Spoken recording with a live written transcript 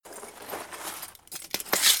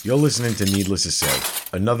You're listening to Needless to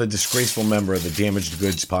Say, another disgraceful member of the Damaged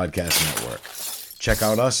Goods Podcast Network. Check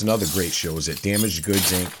out us and other great shows at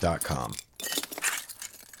damagedgoodsinc.com.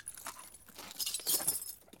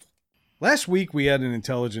 Last week we had an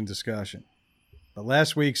intelligent discussion, but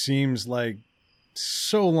last week seems like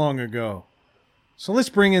so long ago. So let's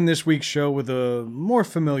bring in this week's show with a more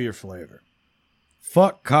familiar flavor.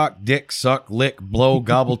 Fuck, cock, dick, suck, lick, blow,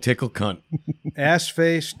 gobble, tickle, cunt. Ass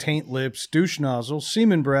face, taint lips, douche nozzle,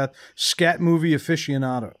 semen breath, scat movie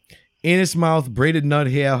aficionado. Anus mouth, braided nut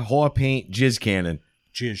hair, whore paint, jizz cannon.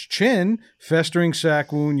 Jizz chin, festering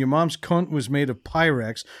sack wound, your mom's cunt was made of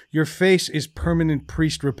Pyrex, your face is permanent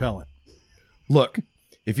priest repellent. Look,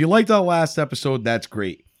 if you liked our last episode, that's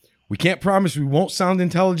great. We can't promise we won't sound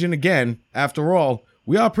intelligent again. After all,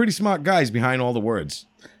 we are pretty smart guys behind all the words.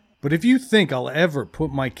 But if you think I'll ever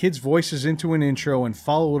put my kids' voices into an intro and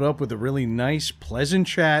follow it up with a really nice, pleasant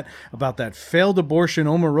chat about that failed abortion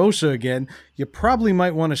Omarosa again, you probably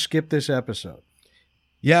might want to skip this episode.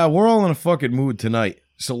 Yeah, we're all in a fucking mood tonight,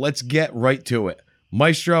 so let's get right to it.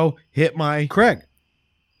 Maestro, hit my... Craig,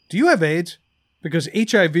 do you have AIDS? Because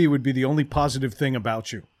HIV would be the only positive thing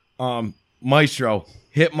about you. Maestro,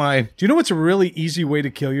 hit my... Do you know what's a really easy way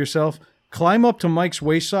to kill yourself? Climb up to Mike's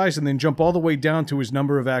waist size and then jump all the way down to his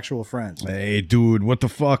number of actual friends. Hey, dude, what the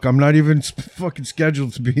fuck? I'm not even fucking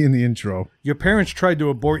scheduled to be in the intro. Your parents tried to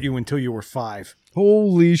abort you until you were 5.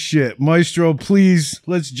 Holy shit. Maestro, please,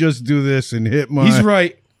 let's just do this and hit my... He's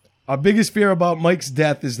right. Our biggest fear about Mike's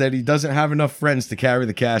death is that he doesn't have enough friends to carry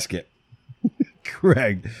the casket.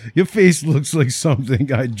 Craig, your face looks like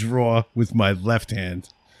something I draw with my left hand.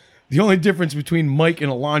 The only difference between Mike and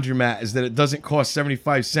a laundromat is that it doesn't cost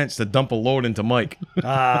 75 cents to dump a load into Mike.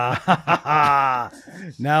 Now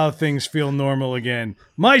things feel normal again.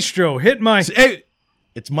 Maestro, hit my... Hey,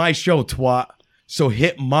 it's my show, twat. So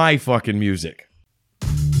hit my fucking music.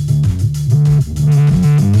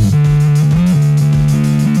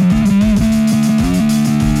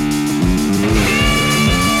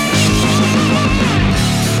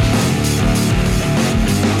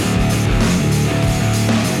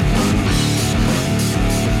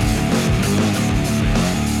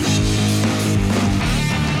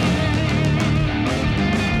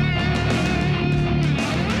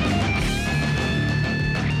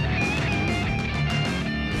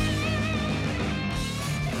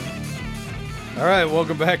 All right,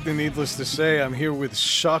 welcome back to Needless to Say. I'm here with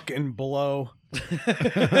Suck and Blow.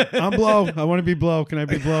 I'm Blow. I want to be Blow. Can I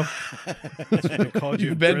be Blow? That's what they called you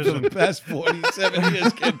You've in been for prison. the past 47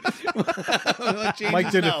 years, kid.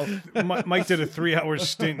 Mike did a 3-hour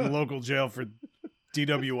stint in local jail for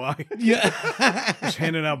DWI. Yeah. Just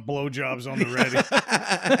handing out blowjobs on the ready.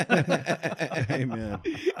 Hey, man.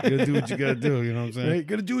 You gotta do what you gotta do, you know what I'm saying? Right,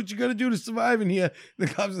 gotta do what you gotta do to survive in here. The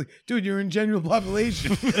cops are like, dude, you're in general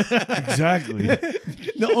population. Exactly.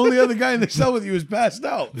 The only other guy in the cell with you is passed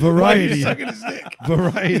out. Variety. Why are you sucking his dick?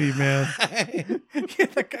 Variety, man. Yeah,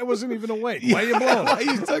 that guy wasn't even awake. Why are you blowing? Why are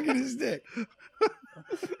you sucking his dick?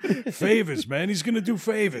 Favors, man. He's going to do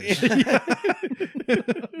favors.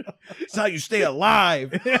 That's how you stay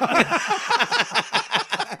alive. That's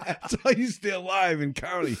how you stay alive in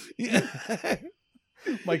county.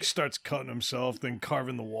 Mike starts cutting himself, then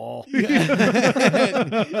carving the wall. He's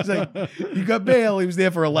like, you got bail. He was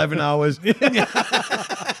there for 11 hours. 11?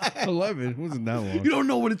 Wasn't that long. You don't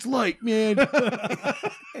know what it's like, man. You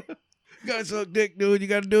gotta suck dick, dude. You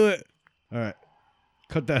gotta do it. All right.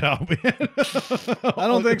 Cut that out, man. I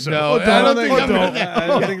don't think so. No, I don't think think I'm so. gonna- I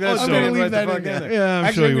don't think that's I'm so. gonna Right leave the that fuck in there. Yeah, I'm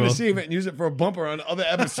Actually, sure I'm you going will. to save it and use it for a bumper on other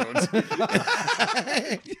episodes. You're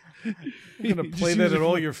going to play Just that use it at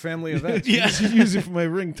all for- your family events. You should use it for my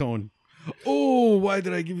ringtone. Oh, why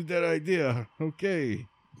did I give you that idea? Okay.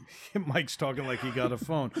 Mike's talking like he got a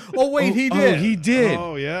phone. Oh, wait, he did. Oh, he did.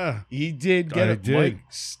 Oh, yeah. He did get I it. did. Mike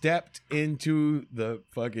stepped into the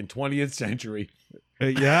fucking 20th century.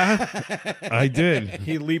 Yeah, I did.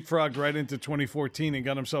 He leapfrogged right into 2014 and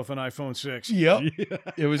got himself an iPhone 6. Yep.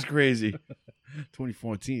 It was crazy.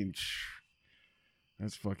 2014.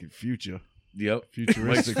 That's fucking future. Yep.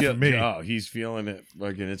 Futuristic for me. Oh, he's feeling it.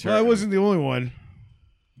 Fucking it's Well, I hurting. wasn't the only one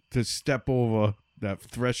to step over that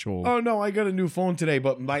threshold. Oh no, I got a new phone today,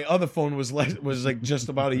 but my other phone was like just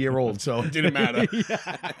about a year old, so it didn't matter.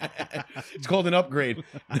 It's called an upgrade.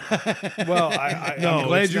 Well, No, I'm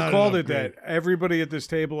glad it's you not an called it upgrade. that. Everybody at this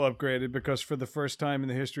table upgraded because for the first time in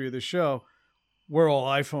the history of the show, we're all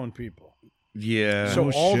iPhone people. Yeah. So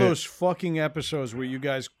Oh, all shit. those fucking episodes where you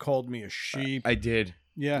guys called me a sheep, I did.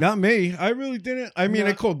 Yeah. Not me. I really didn't. I mean, No.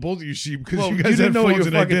 I called both of you sheep because Well, you you guys didn't had know what you phones were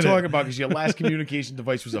and I fucking didn't. talking about because your last communication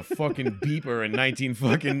device was a fucking beeper in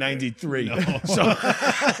 1993.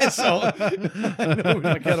 So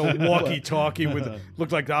Like had a walkie-talkie with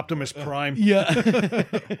looked like Optimus Prime. yeah.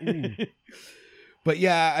 But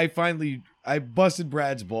yeah, I busted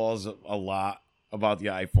Brad's balls a lot about the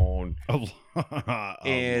iPhone,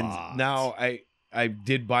 and now I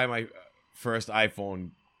did buy my first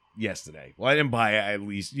iPhone yesterday. Well, I didn't buy it, at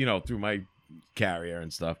least, through my carrier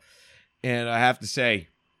and stuff. And I have to say,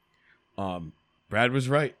 Brad was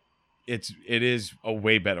right. It is a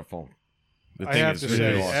way better phone. The I thing have is to really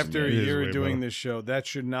say, awesome. after a It is year way of doing better. this show, that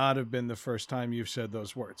should not have been the first time you've said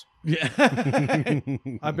those words. Yeah.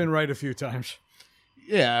 I've been right a few times.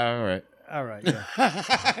 Yeah, all right. All right, yeah,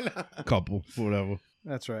 Couple, whatever.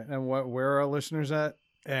 that's right. And where are our listeners at?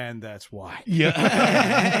 And that's why.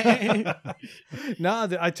 Yeah. No,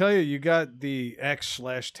 I tell you, you got the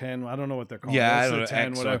X/10. I don't know what they're called. Yeah, I It's don't the know, 10,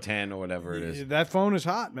 X whatever. or 10 or whatever it is. That phone is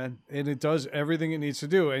hot, man, and it does everything it needs to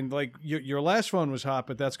do. And like your last phone was hot,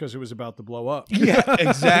 but that's because it was about to blow up. Yeah,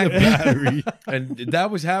 exactly. Battery. And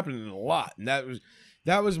that was happening a lot. And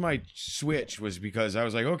that was my switch, was because I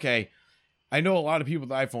was like, okay, I know a lot of people with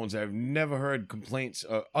iPhones. I've never heard complaints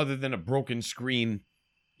other than a broken screen,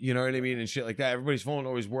 you know what I mean, and shit like that. Everybody's phone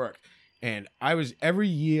always worked. And every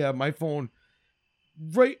year, my phone,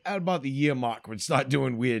 right at about the year mark, would start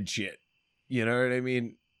doing weird shit. You know what I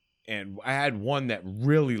mean? And I had one that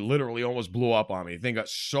really, literally almost blew up on me. The thing got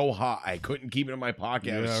so hot, I couldn't keep it in my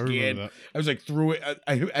pocket. I was remember scared. that. I was like, threw it.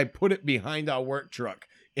 I put it behind our work truck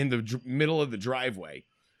in the middle of the driveway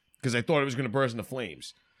because I thought it was going to burst into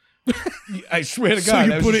flames. I swear to So God.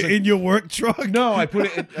 you I was put just it like, in your work truck? No, I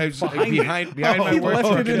put it I was behind Oh, my he work left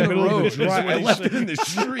truck it in in the the middle of road. the drive. I left it in the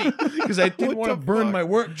street because I didn't What want to the burn fuck? my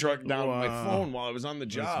work truck down with my Wow. phone while I was on the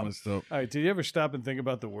That's job. messed up. All right, did you ever stop and think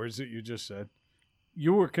about the words that you just said?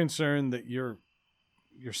 You were concerned that your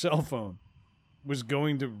cell phone was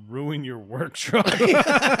going to ruin your work truck.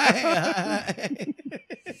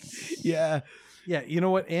 Yeah. Yeah, you know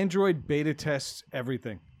what? Android beta tests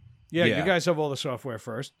everything. Yeah, Yeah. you guys have all the software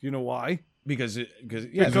first. You know why? Because Because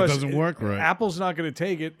it doesn't work right. Apple's not going to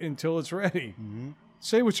take it until it's ready.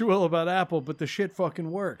 Say what you will about Apple, but the shit fucking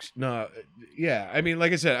works. no, yeah. I mean,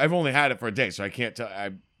 like I said, I've only had it for a day, so I can't tell.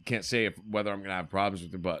 I can't say whether I'm gonna have problems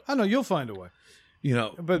with it, but I know you'll find a way.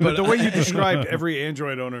 but But the way you described every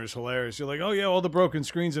Android owner is hilarious. You're like, oh yeah, all the broken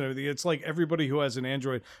screens and everything. It's like everybody who has an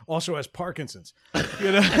Android also has Parkinson's.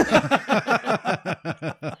 You know?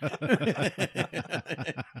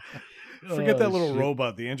 Forget that little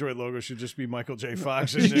robot. The Android logo should just be Michael J.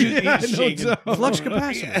 Fox. And Yeah, no shaking. doubt. Flux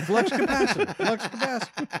capacitor. Flux capacitor. Flux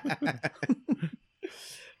capacitor.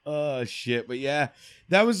 Oh shit! But yeah,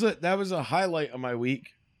 that was a highlight of my week.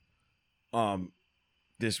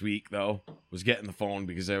 This week though was getting the phone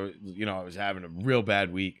because I was having a real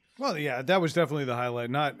bad week. Well, yeah, that was definitely the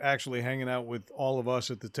highlight. Not actually hanging out with all of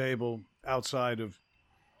us at the table outside of.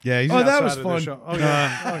 Yeah, he's, Oh, that outside was of the fun. show. Oh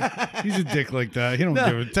yeah. he's a dick like that. He don't No, give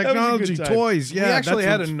a that was a technology, good time. toys. Yeah, we actually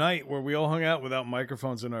that's had a what's- night where we all hung out without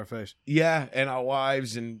microphones in our face. Yeah, and our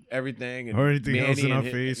wives and everything, and Or anything else in and our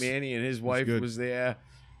hi- face. Manny and his wife good. was there.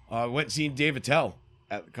 Went and seen Dave Attell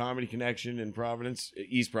at the Comedy Connection in Providence,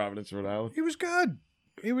 East Providence, Rhode Island. He was good.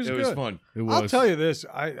 He was It good. was fun. It was. I'll tell you this: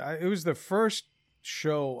 it was the first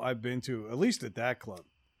show I've been to, at least at that club,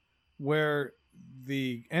 where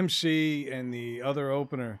the MC and the other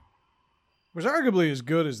opener was arguably as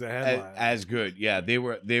good as the headliner. As good, yeah. They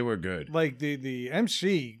were good. Like the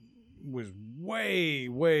MC was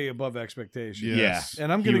way above expectation. Yes.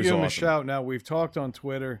 And I'm He going to was give him a awesome. shout now. We've talked on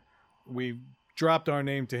Twitter. We've dropped our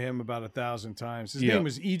name to him about 1,000 times. His Yeah. name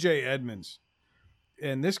was EJ Edmonds.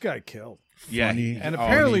 And this guy killed. Yeah, Funny. And Oh,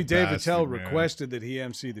 apparently you Dave bastard, Attell man. requested that he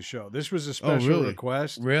MC the show. This was a special really?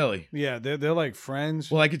 request. really. Yeah, they're like friends.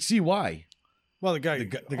 Well, I could see why. Well, the guy The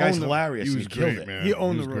guy's owned hilarious. He and was killed great, it. man. He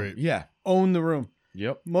owned was the room. great. Yeah. Owned the room.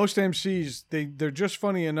 Yep. Most MCs, they're just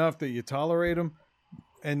funny enough that you tolerate them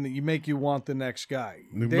and you make you want the next guy.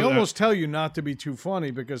 But They that- almost tell you not to be too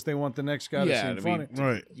funny because they want the next guy Yeah, to seem to funny. be-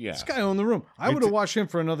 Right. Yeah. This guy owned the room. I would have watched him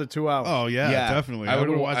for another 2 hours. Oh yeah, Yeah, definitely. I would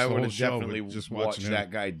would've have watched the whole show definitely with just watched watching him.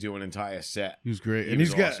 that guy do an entire set. He was great, He and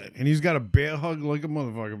was he's awesome. got a bear hug like a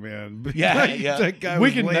motherfucker, man. Yeah, yeah. that guy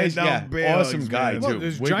Wicked was laying nice, down yeah. bear Awesome hugs, guy, man. Well, too.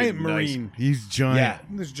 this Wicked giant nice. marine. He's giant.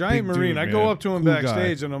 Yeah. This giant Big marine. dude, I go man. up to him Cool guy.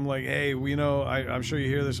 backstage and I'm like, hey, I'm sure you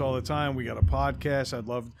hear this all the time. We got a podcast. I'd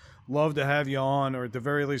love to have you on, or at the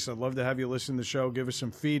very least, I'd love to have you listen to the show. Give us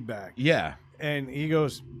some feedback. Yeah. and he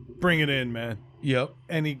goes, "Bring it in, man." Yep.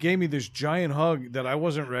 And he gave me this giant hug that I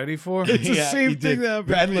wasn't ready for. It's the same he thing did. that happened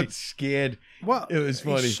Brad to me. looked scared. Well, It was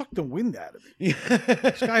funny. He sucked the wind out of me.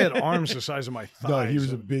 This guy had arms the size of my thighs. No, he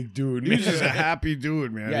was a big dude. He was just a happy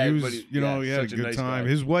dude, man. Yeah, he was, but he he had a such a good nice time. guy.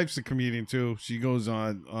 His wife's a comedian too. She goes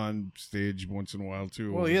on stage once in a while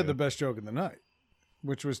too. Well, he had the best joke of the night,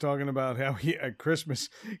 which was talking about how he at Christmas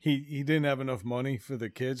he didn't have enough money for the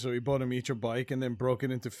kids, so he bought them each a bike and then broke it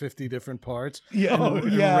into 50 different parts. Yeah,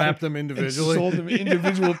 and wrapped them individually. Sold him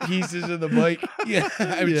individual pieces of the bike. Yeah,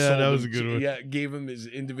 that was a good one. Yeah, gave him his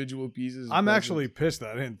individual pieces. I'm actually pissed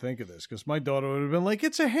that I didn't think of this because my daughter would have been like,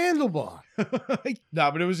 "It's a handlebar."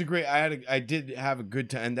 No, but it was a great. I did have a good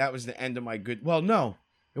time. That was the end of my good. Well, no,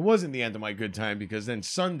 it wasn't the end of my good time because then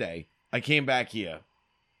Sunday I came back here.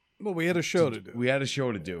 Well, we had a show to do. We had a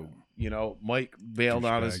show to do. You know, Mike bailed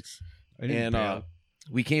on us, Douchebags. I didn't and bail.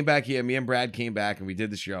 we came back here. Me and Brad came back, and we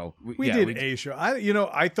did the show. We did a show.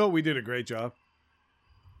 I thought we did a great job,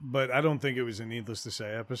 but I don't think it was a Needless to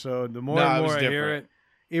Say episode. The more No, it and was more I hear different.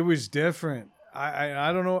 it was different.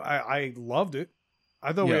 I don't know. I loved it.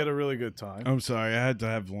 I thought we Yeah. had a really good time. I'm sorry. I had to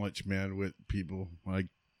have lunch, man, with people. Like,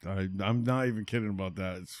 I'm not even kidding about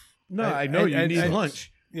that. It's, No, And- I know you and- need and-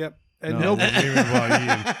 lunch. Yep. And no, no, it wasn't even about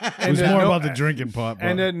eating. It was And more no- about the drinking part.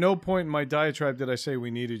 and but- at no point in my diatribe did I say we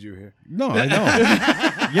needed you here. no, I know.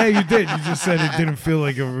 Yeah, you did. You just said it didn't feel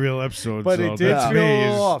like a real episode. But so it did that to feel me a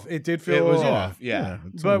little is- off. It did feel It a was little off. Yeah.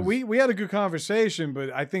 it's But always- we had a good conversation, but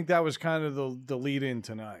I think that was kind of the lead in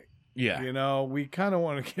tonight. Yeah. You know, we kind of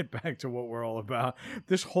want to get back to what we're all about.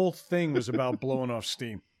 This whole thing was about blowing off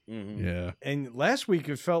steam. Mhm. Yeah. And last week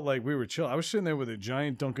it felt like we were chill. I was sitting there with a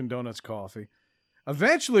giant Dunkin' Donuts coffee.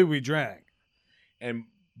 Eventually we drank. And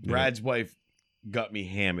Brad's wife got me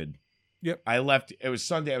hammered. Yep. I left. It was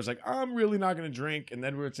Sunday. I was like, I'm really not going to drink. And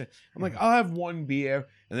then I'm like, I'll have one beer.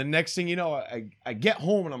 And the next thing you know, I get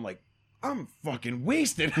home and I'm like, I'm fucking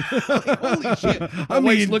wasted. Like, holy shit. My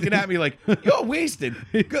wife's looking at me like, you're wasted.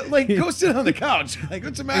 Go sit on the couch. Like,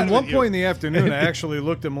 what's the matter At one with point in the afternoon, I actually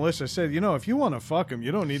looked at Melissa and said, if you want to fuck him,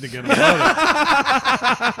 you don't need to get him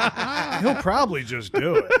out. He'll probably just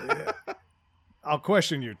do it. Yeah. I'll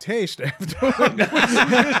question your taste afterwards.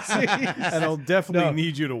 And I'll definitely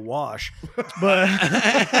need you to wash. But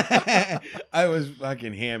I was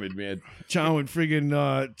fucking hammered, man. Chowing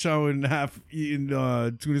half-eaten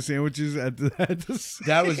tuna sandwiches at the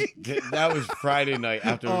That was Friday night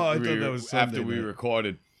after Oh, I thought that was Sunday after we night.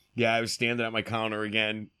 recorded. Yeah, I was standing at my counter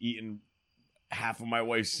again, eating half of my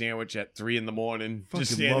wife's sandwich at 3 a.m.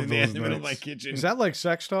 Just Fucking love standing there in those the middle of my nights. kitchen. is that like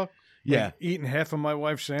sex talk? Yeah. Like eating half of my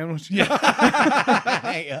wife's sandwich? Yeah.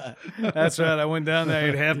 That's right. I went down there,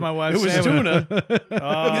 ate half my It wife's was sandwich. tuna.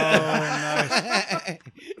 Oh, nice.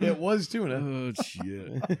 It was tuna. Oh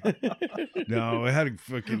shit! No, I had a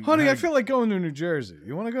fucking Honey, I had- feel like going to New Jersey.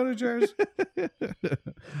 You want to go to Jersey?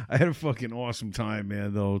 I had a fucking awesome time,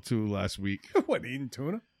 man. Though too last week. What, eating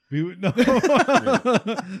tuna? That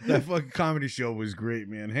fucking comedy show was great,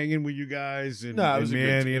 man. Hanging with you guys and, No, it and was a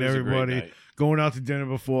Manny and great everybody. night. Going out to dinner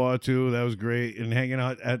before too, that was great. And hanging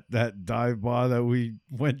out at that dive bar that we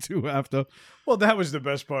went to after. Well, that was the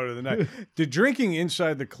best part of the night. The drinking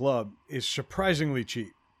inside the club is surprisingly cheap.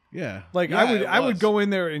 Yeah, Like Yeah, it I would was. go in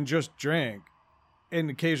there and just drink and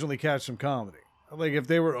occasionally catch some comedy. Like if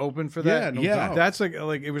they were open for that, Yeah, no doubt. that's like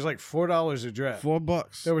it was like $4 a draft.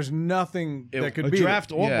 $4. There was nothing that could A be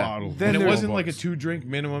draft or Yeah. bottle. Then And it there- wasn't like a 2-drink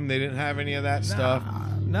minimum. They didn't have any of that stuff.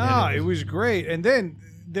 No, it was great. And then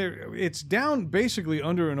it's down basically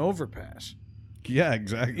under an overpass. Yeah,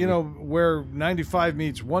 exactly. You know, where 95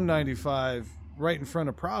 meets 195 right in front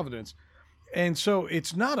of Providence. And so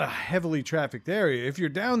it's not a heavily trafficked area. If you're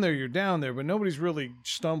down there, you're down there, but nobody's really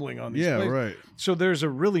stumbling on these Yeah, places. right. So there's a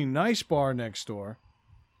really nice bar next door.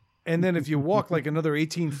 And then if you walk like another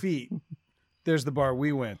 18 feet, there's the bar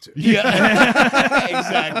we went to. Yeah.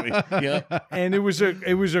 Exactly. Yeah. And it was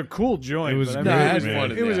a cool joint. It was but great, it was,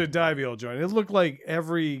 man. it was Yeah. a divey old joint. It looked like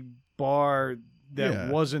every bar that Yeah.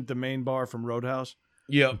 wasn't the main bar from Roadhouse.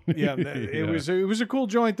 Yep. Yeah, it was a cool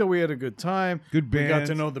joint though. We had a good time. Good We band. got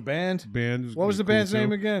to know the band. Band. What was the band's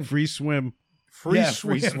name again? Free Swim. Free Yeah,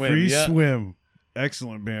 Swim. Free Swim. Free yeah. Swim.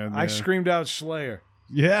 Excellent band. I man. screamed out Slayer,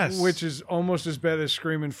 Yes. which is almost as bad as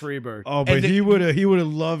screaming Freebird. Oh, but And the- he would have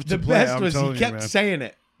loved to The play. best I'm was he telling you, kept man. saying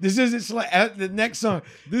it. This isn't Slayer. The next song.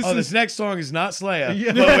 This next song is not Slayer.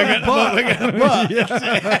 Yeah. But we're gonna but.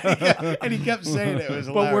 Yeah. And he kept saying it. It was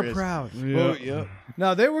But hilarious. we're proud. Yeah. Oh, yeah.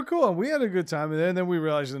 No, they were cool. We had a good time, and then we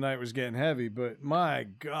realized the night was getting heavy. But my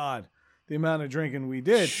God, the amount of drinking we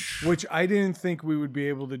did, which I didn't think we would be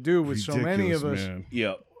able to do with so many of us Ridiculous, man.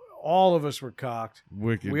 Yep. all of us were cocked.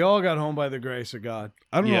 Wicked. We all got home by the grace of God.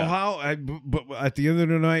 I don't Yeah. know how, but at the end of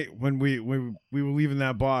the night, when we were leaving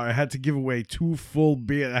that bar, I had to give away 2 full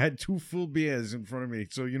beers. I had 2 full beers in front of me.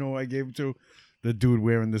 So you know who I gave it to? The dude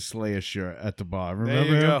wearing the Slayer shirt at the bar. Remember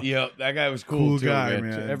you him? go. Yep, that guy was Cool too, guy,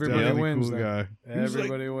 man. Everybody Definitely wins, Cool then. guy. He was, like,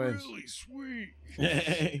 Everybody wins. Really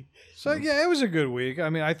sweet. So yeah, it was a good week. I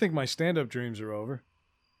mean, I think my stand-up dreams are over.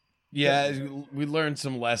 Yeah, we learned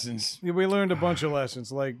some lessons. We learned a bunch of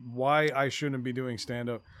lessons, like why I shouldn't be doing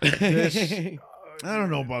stand-up. I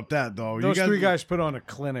don't know about that though. Those 3 guys put on a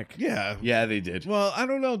clinic. Yeah. Yeah, they did. Well, I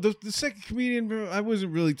don't know. The second comedian, I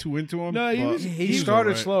wasn't really too into him. No, he but was- He started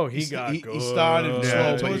alright. slow. He got he good. started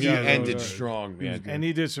Yeah, slow, but he yeah, ended yeah. strong, man. And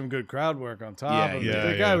he did some good crowd work on top Yeah, of it. yeah,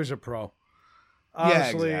 The guy yeah. was a pro.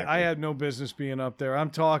 Honestly, exactly. I had no business being up there. I'm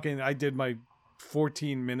talking, I did my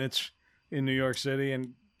 14 minutes in New York City,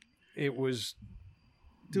 and it was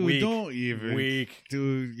Dude, weak. don't even. Weak.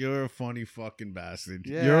 Dude, you're a funny fucking bastard.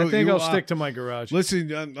 Yeah, I think I'll stick to my garage.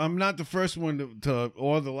 Listen, I'm not the first one to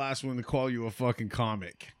or the last one to call you a fucking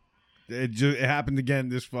comic. It happened again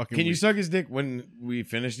this fucking Can you week. suck his dick when we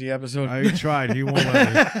finish the episode? I tried. He won't let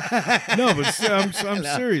me. No, but I'm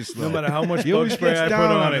serious, though. No matter how much He bug always spray gets I put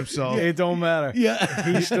down on on it, himself. it don't matter.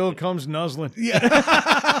 yeah. He still comes nuzzling.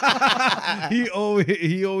 he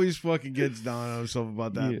always fucking gets down on himself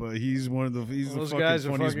about that, Yeah. but he's the Those fucking guys are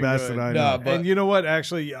funniest fucking bastard good. I Nah, know. but- And you know what?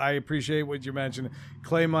 Actually, I appreciate what you mentioned.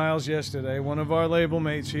 Clay Miles yesterday, one of our label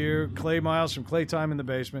mates here, Clay Miles from Clay Time in the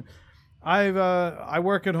Basement. I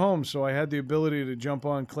work at home, so I had the ability to jump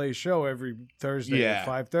on Clay's show every Thursday Yeah. at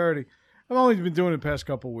 5:30. I've only been doing it the past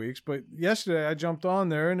couple weeks, but yesterday I jumped on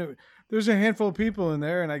there, and there's a handful of people in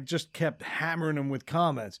there, and I just kept hammering him with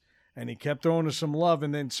comments, and he kept throwing us some love,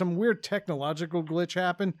 and then some weird technological glitch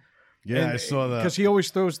happened. Yeah, I saw that. Because he always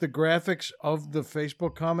throws the graphics of the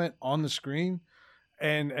Facebook comment on the screen.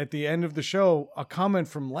 And at the end of the show, a comment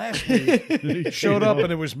from last week showed up,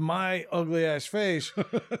 and it was my ugly ass face.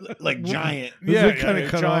 like giant. Those are kinda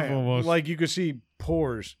cut off giant. almost. Like you could see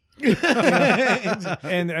pores. and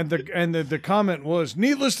the comment was,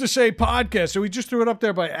 needless to say, podcast. So he just threw it up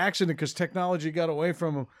there by accident because technology got away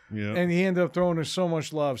from him, Yeah. and he ended up throwing us so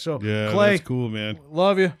much love. So Yeah, Clay, that's cool, man.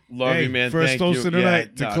 love you Love Hey, you, man. first Thank toast you. of the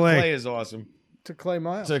night to Clay. Clay is awesome. to Clay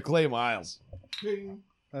Miles. To Clay Miles.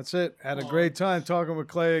 That's it. Had a great time talking with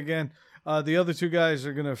Clay again. The other 2 guys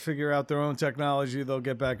are going to figure out their own technology. They'll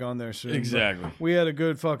get back on there soon. Exactly. But we had a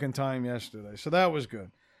good fucking time yesterday. So that was good.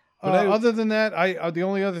 But Other than that, the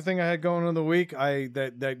only other thing I had going on the week,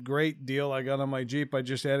 that great deal I got on my Jeep, I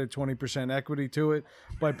just added 20% equity to it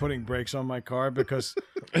by putting brakes on my car because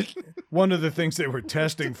one of the things they were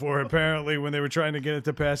testing for apparently when they were trying to get it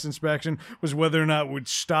to pass inspection was whether or not it would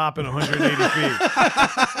stop at 180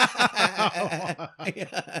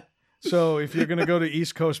 feet. So if you're going to go to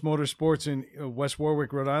East Coast Motorsports in West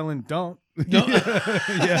Warwick, Rhode Island, don't.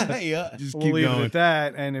 yeah. Just We'll keep leave going. it at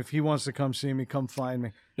that. And if he wants to come see me, come find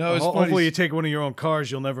me. No, it's funny. Hopefully you take one of your own cars.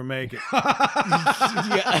 You'll never make it.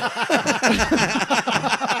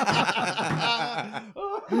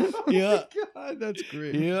 Yeah. God, that's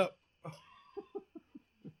great. Yep.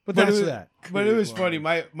 But But that's it was- that. But it was funny.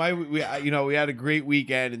 We had a great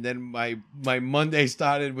weekend, and then my Monday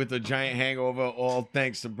started with a giant hangover, all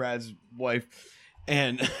thanks to Brad's wife,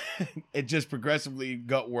 and it just progressively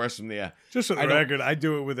got worse from there. Just for the I don't- record, I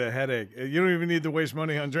do it with a headache. You don't even need to waste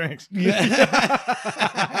money on drinks. Yeah.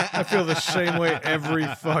 I feel the same way every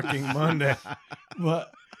fucking Monday.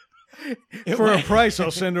 But For a price, I'll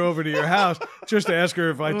send her over to your house just to ask her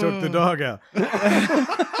if I took the dog out.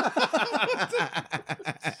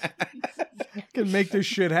 Can make this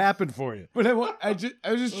shit happen for you. But I was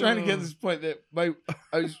just trying to get to this point that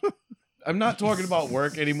I'm not talking about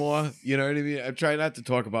work anymore. You know what I mean? I'm trying not to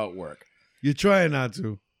talk about work. You're trying not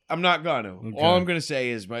to. I'm not gonna. Okay. All I'm gonna say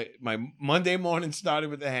is my Monday morning started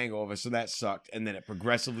with a hangover, so that sucked, and then it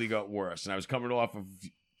progressively got worse. And I was coming off of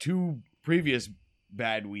 2 previous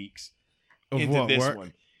bad weeks Of into what, this work?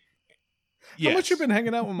 one. How much you been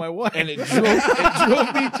hanging out with my wife? And it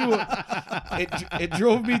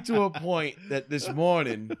drove me to a point that this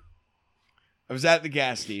morning I was at the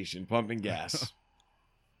gas station pumping gas,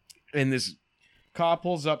 and this car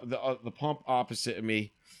pulls up the pump opposite of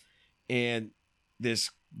me, and this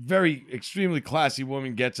very extremely classy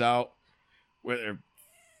woman gets out with her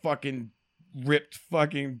fucking ripped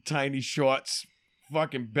fucking tiny shorts,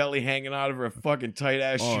 fucking belly hanging out of her fucking tight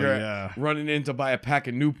ass Oh, shirt, yeah. running in to buy a pack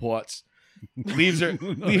of Newports. leaves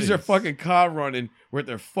her fucking car running with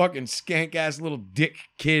their fucking skank ass little dick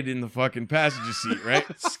kid in the fucking passenger seat, right?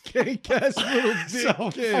 Skank ass little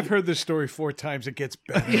dick kid. I've heard this story 4 times. It gets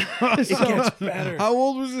better. It gets better. How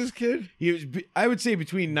old was this kid? He was, I would say,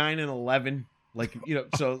 between 9 and 11. Like,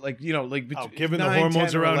 so Given the 9,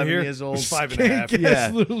 hormones 10, or around 11 here, years old, it's 5.5. Skank Yeah.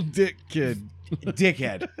 ass little dick kid.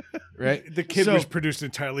 dickhead, right? The kid So- was produced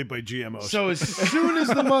entirely by GMOs. So as soon as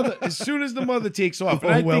the mother takes off, and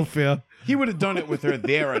I Oh, think welfare. he would have done it with her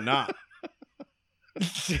there or not.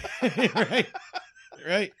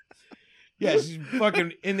 right. Yeah, she's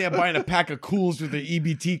fucking in there buying a pack of Cools with her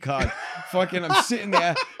EBT card. Fucking, I'm sitting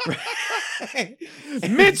there.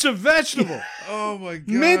 Mint's a vegetable. Oh my god.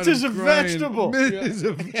 Mint is I'm a crying. vegetable. Mint is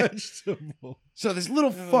a vegetable. So this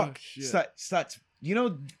little fuck shit. starts. You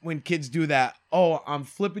know when kids do that? Oh, I'm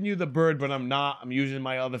flipping you the bird, but I'm not. I'm using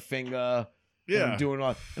my other finger. And I'm doing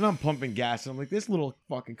all, and I'm pumping gas. And I'm like, this little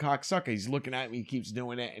fucking cocksucker. He's looking at me. He keeps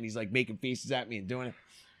doing it, and he's like making faces at me and doing it.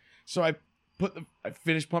 So I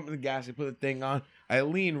finish pumping the gas. I put the thing on. I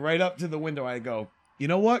lean right up to the window. I go, you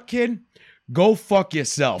know what, kid? Go fuck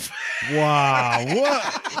yourself. Wow.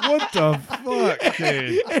 What the fuck,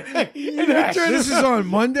 kid? This is on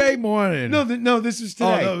Monday morning. No, this is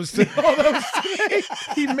today. Oh, that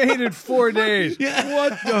was He made it 4 days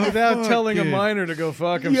What the without fuck, telling a kid? minor to go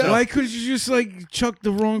fuck himself. Why couldn't you just like chuck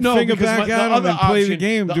the wrong No, finger because back the at him other and play the option-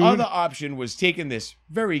 game, the dude? other option was taking this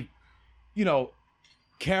very,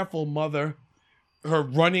 careful mother, her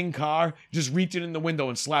running car, just reaching in the window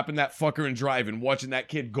and slapping that fucker and driving, watching that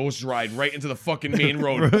kid ghost ride right into the fucking main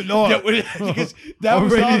road. No. Because that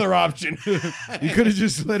was the Already- other option. You could have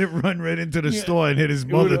just let it run right into the store and hit his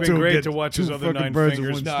It would mother have been too. great Get to watch two his other fucking 9 birds with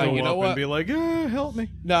fingers one Nah, go stone. you know up what? and be like, help me.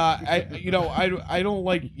 Nah, I don't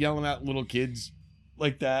like yelling at little kids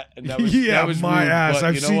like that. And that was Yeah, that was my rude, ass. but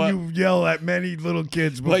I've you know seen what? you yell at many little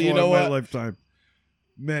kids before But you know in my what? lifetime.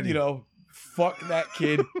 Many. Fuck that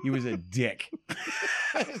kid. He was a dick.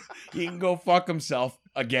 He can go fuck himself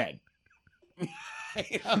again.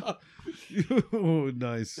 Oh,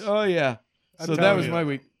 nice. Oh yeah. I'm So that telling was you. my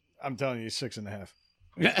week. I'm telling you, 6.5.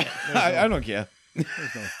 I don't care.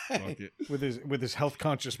 Fuck it. With his health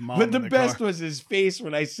conscious mom. But in the the best car. was his face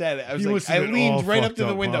when I said it. I was He like, must have I been leaned all right up fucked to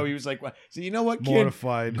the up, window. huh? He was like, so you know what, kid?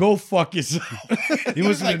 Mortified. Go fuck yourself. He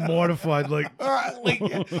must have been mortified. Like,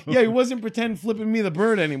 Yeah, he wasn't pretend flipping me the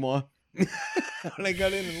bird anymore. When I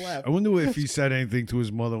got in and left. I wonder if he said anything to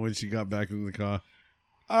his mother when she got back into the car.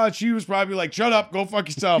 She was probably like, shut up, go fuck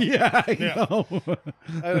yourself. Yeah, I Yeah. know.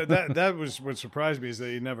 That was what surprised me is that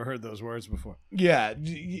he never heard those words before. Yeah.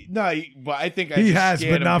 No, but I think I He just has,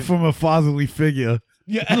 scared but him not 'cause- from a fatherly figure.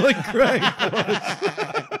 Yeah. Like Greg.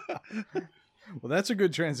 Well, that's a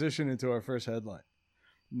good transition into our first headline.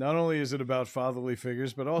 Not only is it about fatherly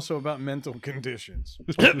figures, but also about mental conditions.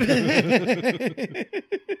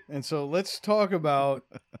 And so let's talk about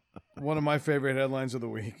one of my favorite headlines of the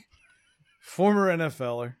week. Former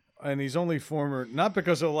NFLer, and he's only former not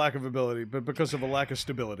because of a lack of ability, but because of a lack of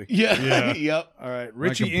stability. Yeah. Yep. All right,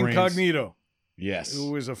 Richie of brains. Incognito, Yes.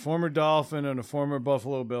 who is a former Dolphin and a former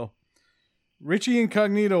Buffalo Bill. Richie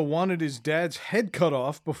Incognito wanted his dad's head cut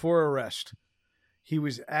off before arrest. He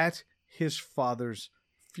was at his father's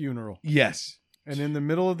funeral. Yes. And in the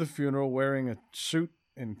middle of the funeral, wearing a suit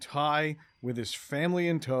and tie with his family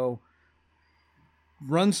in tow,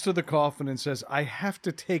 runs to the coffin and says, I have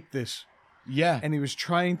to take this. Yeah. And he was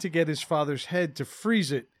trying to get his father's head to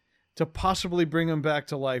freeze it to possibly bring him back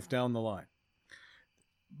to life down the line.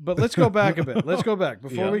 But let's go back a bit. Let's go back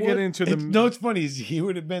before Yeah. we get into the. No, it's funny. Is he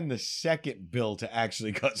would have been the second Bill to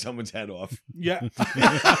actually cut someone's head off. Yeah.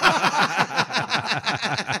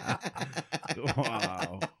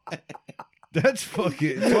 Wow. That's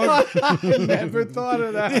fucking. I never thought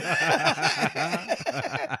of that.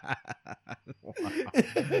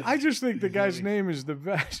 I just think the guy's name is the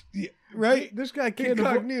best. Right? This guy can't.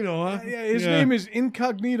 Incognito, huh? Yeah, his name is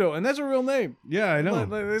Incognito, and that's a real name. Yeah, I know.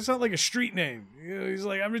 It's not like a street name. You know, he's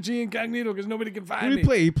like, I'm Richie Incognito because nobody can Who find did me. he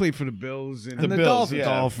play? He played for the Bills and And the Bills, Dolphins, yeah.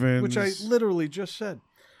 Dolphins. which I literally just said.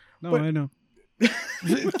 No, but- I know.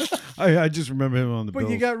 I just remember him on the But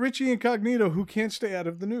Bills. you got Richie Incognito who can't stay out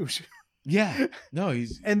of the news. Yeah. No,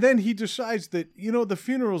 he's. And then he decides that, the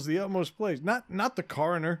funeral's the utmost place. Not the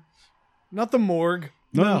coroner, not the morgue.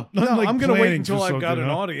 Nothing like I'm going to wait planning until for I've got something, an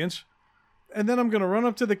huh? audience. And then I'm going to run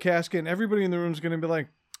up to the casket and everybody in the room's going to be like,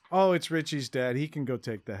 oh, it's Richie's dad. He can go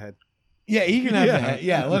take the head. Yeah, he can have the head.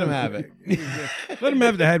 Yeah, let him have it. Let him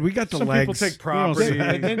have the head. We got the Some legs. people take We don't property.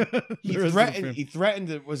 say- And then he The rest of the threatened. film. He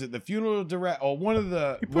threatened. Was it the funeral director or one of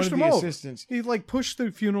the He pushed one him of the over. assistants? He like pushed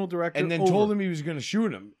the funeral director And then over. told him he was going to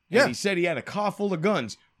shoot him. Yeah. And he said he had a car full of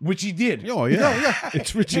guns, which he did. Oh yeah,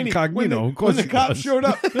 It's Rich And he- Incognito. When Of course, the he cops does. showed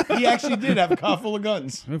up, he actually did have a car full of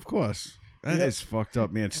guns. Of course, that is fucked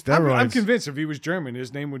up, man. I'm Steroids. convinced if he was German,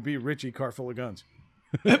 his name would be Richie Car Full of Guns.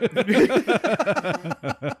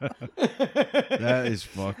 That is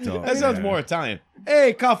fucked up. That sounds man. more Italian.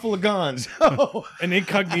 Hey, car full of guns. Oh, And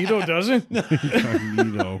Incognito doesn't?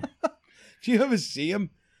 Incognito. do you ever see him?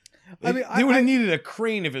 I mean, they would have needed a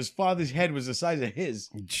crane if his father's head was the size of his.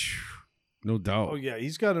 No doubt. Oh, yeah.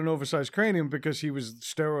 He's got an oversized cranium because he was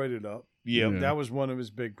steroided up. Yep. Yeah. That was one of his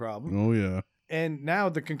big problems. Oh yeah. And now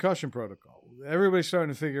the concussion protocol. Everybody's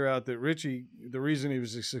starting to figure out that Richie, the reason he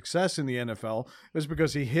was a success in the NFL was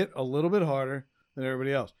because he hit a little bit harder than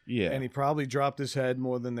everybody else. Yeah. And he probably dropped his head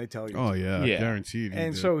more than they tell you. Oh yeah. Yeah. Guaranteed. he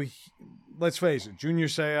and did. so, let's face it, Junior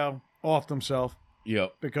Seau offed himself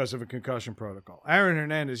Yep. because of a concussion protocol. Aaron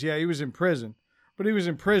Hernandez, yeah, he was in prison, but he was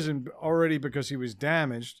in prison already because he was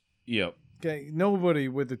damaged. Yep. Okay, nobody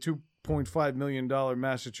with the $2.5 million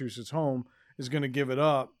Massachusetts home is going to give it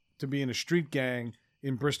up to be in a street gang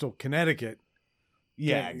in Bristol, Connecticut.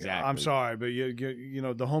 Yeah, Yeah, exactly. I'm sorry, but you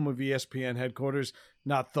know the home of ESPN headquarters,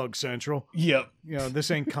 not Thug Central. Yep. You know this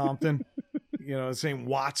ain't Compton. You know this ain't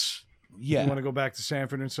Watts. You Yeah. want to go back to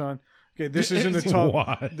Sanford and Son? Okay, this isn't a tough.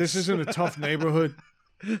 Watts. This isn't a tough neighborhood.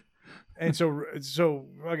 And so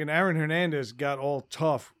fucking Aaron Hernandez got all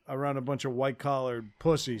tough around a bunch of white collar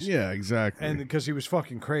pussies. Yeah, exactly. And because he was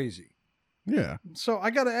fucking crazy. yeah. So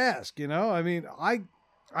I got to ask, you know, I mean, I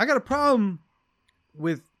got a problem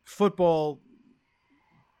with football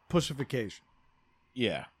pussification.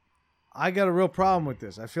 Yeah. I got a real problem with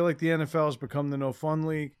this. I feel like the NFL has become the no fun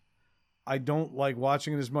league. I don't like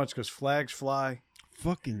watching it as much because flags fly.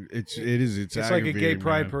 Fucking, it's like like a gay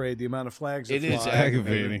pride parade. The amount of flags that It fly. is It's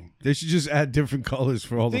aggravating. They should just add different colors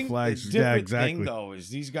for all the flags. The Yeah, different exactly. thing, though, is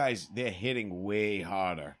these guys, they're hitting way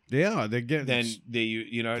harder They are. They're getting. than they,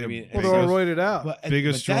 you know what I they're- mean? Well, they're all roided out. Bigger,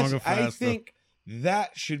 that's- stronger, I faster. think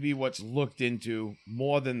that should be what's looked into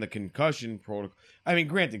more than the concussion protocol. I mean,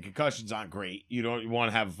 granted, concussions aren't great. You don't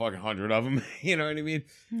want to have a fucking 100 of them. You know what I mean?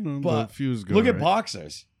 but few's good. Look at right?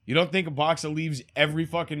 boxers. You don't think a boxer leaves every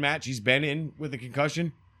fucking match he's been in with a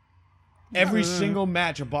concussion? Every single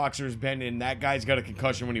match a boxer has been in, that guy's got a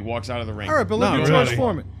concussion when he walks out of the ring. All right, but look No, at George really.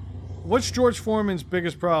 Foreman. What's George Foreman's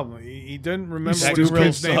biggest problem? He didn't remember That what his grill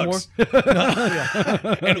kid's name was.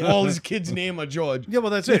 sucks. And all his kids' name are George. Yeah, well,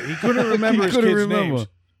 that's it. He couldn't remember his couldn't kids' remember. names,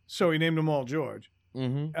 so he named them all George.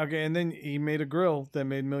 Mm-hmm. Okay, and then he made a grill that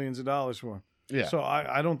made millions of dollars for him. Yeah. So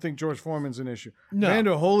I don't think George Foreman's an issue. No.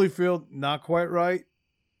 Vander Holyfield, not quite right,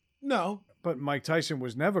 No. but Mike Tyson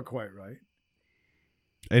was never quite right.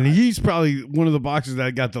 And he's probably one of the boxers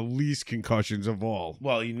that got the least concussions of all.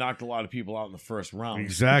 Well, he knocked a lot of people out in the first round.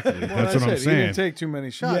 Exactly. Well, That's what I'm it. He saying. didn't take too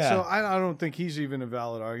many shots, Yeah. so I don't think he's even a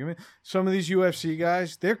valid argument. Some of these UFC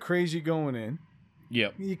guys, they're crazy going in.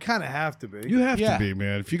 Yep. You kind of have to be. You have Yeah. to be,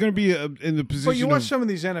 man. If you're going to be in the position But you watch of... some of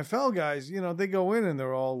these NFL guys, you know, they go in and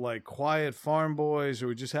they're all like quiet farm boys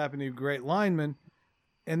who just happen to be great linemen,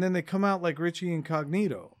 and then they come out like Richie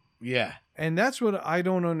Incognito. Yeah. And that's what I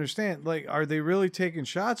don't understand. Like, are they really taking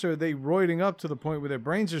shots, or are they roiding up to the point where their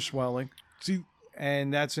brains are swelling? See,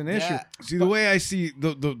 And that's an issue. Yeah. the way I see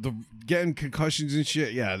the getting concussions and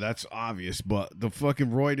shit, yeah, that's obvious. But the fucking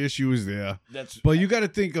roid issue is there. That's But you got to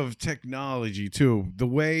think of technology too. The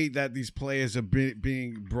way that these players are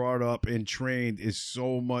being brought up and trained is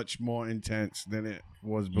so much more intense than it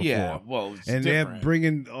was before. yeah. Well, it's and different. they're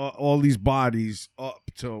bringing all these bodies up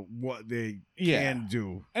to what they Yeah. can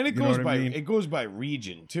do. And it You know goes what by I mean? it goes by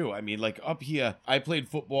region too. I mean, like up here, I played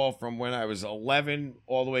football from when I was 11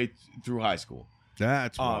 all the way through high school.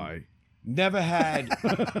 That's why. Never had,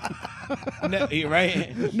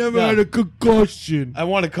 right? Never No. had a concussion. I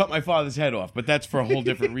want to cut my father's head off, but that's for a whole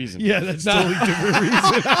different reason. Yeah, that's totally different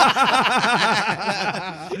reason.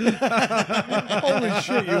 Holy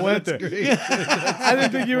shit, you went there. I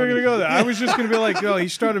didn't think you were going to go there. I was just going to be like, oh, he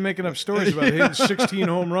started making up stories about hitting 16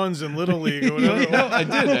 home runs in Little League or whatever. No, I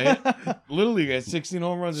did. Little League had 16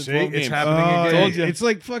 home runs in See, 12 it's games. happening again. Told you. It's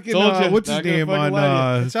like fucking, Told you. what's his Not gonna name fucking on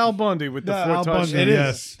lie to It's Al Bundy with the No, 4 Al Bundy, touchdowns. It is.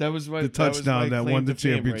 yes. That was my The touchdown my that claim won the to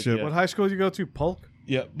fame right championship. there. What high school did you go to? Polk?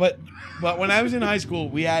 Yeah, but when I was in high school,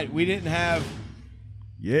 we didn't have.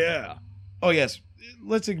 Yeah. Oh yes,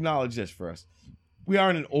 let's acknowledge this first. We are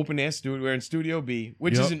in an open air studio. We're in Studio B,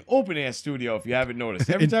 which Yep. is an open air studio. If you haven't noticed,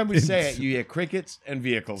 every time we say it, you hear crickets and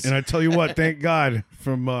vehicles. And I tell you what, thank God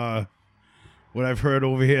from what I've heard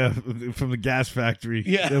over here from the gas factory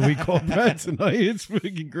that we call Brad tonight. It's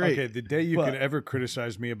freaking great. Okay, the day you can ever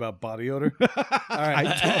criticize me about body odor. All right,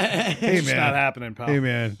 Hey, it's man. not happening, pal. Hey,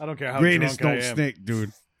 man. I don't care how Greatness drunk don't I am. stink,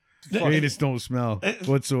 dude. Greatness don't smell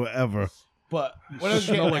whatsoever. But what I was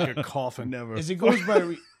Smell getting like a coffin. Never. is it goes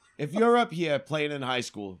by if you're up here playing in high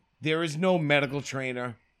school, there is no medical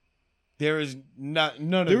trainer. There is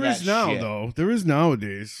none of There that is now, shit. though. There is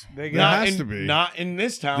nowadays. They There got Not has in, to be. Not in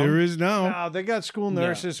this town. There is now. no, they got school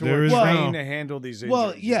nurses who There are is trained now. to handle these injuries.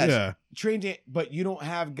 Well, yes, Yeah. trained it, but you don't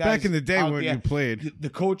have guys Back in the day out when there. you played.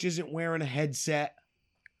 The coach isn't wearing a headset.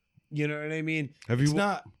 You know what I mean? Have It's you?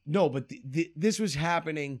 not. No, but this was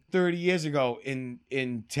happening 30 years ago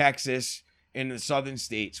in Texas, in the southern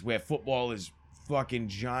states, where football is fucking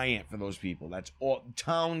giant for those people. That's all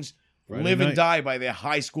towns Friday live night. and die by their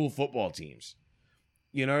high school football teams.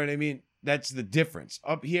 You know what I mean? That's the difference.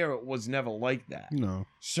 Up here, it was never like that. No.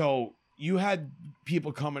 So you had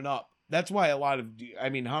people coming up. That's why a lot of, I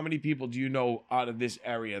mean, how many people do you know out of this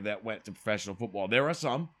area that went to professional football? There are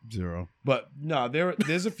some, Zero. but no,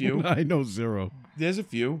 there's a few. I know zero. There's a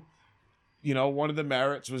few. You know, one of the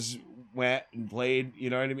Merritts went and played. You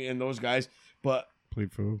know what I mean? And those guys, but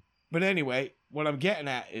Played for. anyway, what I'm getting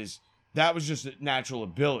at is that was just a natural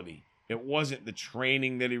ability. It wasn't the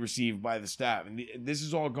training that he received by the staff, and this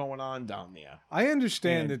is all going on down there. I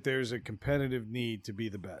understand And- that there's a competitive need to be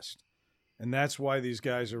the best. And that's why these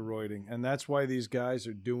guys are roiding. And that's why these guys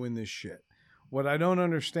are doing this shit. What I don't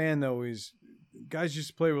understand, though, is guys used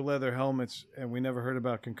to play with leather helmets, and we never heard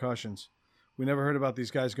about concussions. We never heard about these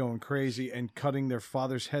guys going crazy and cutting their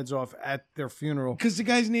father's heads off at their funeral. Because the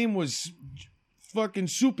guy's name was fucking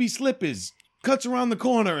Soupy Slippers. Cuts around the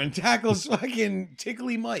corner and tackles fucking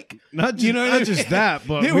Tickly Mike. Not just, You know what I not mean? just that,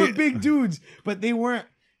 but They were big dudes, but they weren't.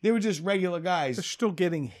 They were just regular They're guys. still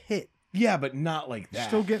getting hit. Yeah, but not like that.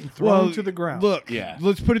 Still getting thrown Well, to the ground. Look, Yeah.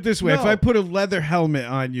 let's put it this way: if No. I put a leather helmet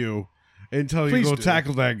on you and tell you Please to go do.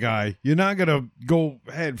 tackle that guy, you're not gonna go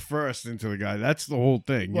head first into the guy. That's the whole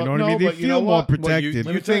thing. Well, you know what I no, mean? They but you feel know more what? What, protected. you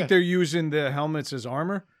Let me tell think you. they're using the helmets as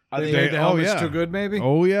armor? Are They they- made the oh, helmets yeah. too good, maybe?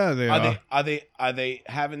 Oh yeah, they are. Are they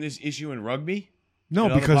having this issue in rugby? No,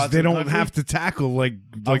 in other because parts they of the don't country? have to tackle like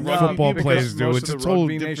rugby football because players do. Most It's a of the total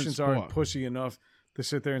rugby different nations sport. aren't pussy enough to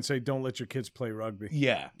sit there and say, "Don't let your kids play rugby."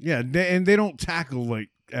 Yeah. Yeah, and they don't tackle like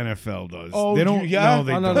NFL does. Oh, they don't. yeah? No,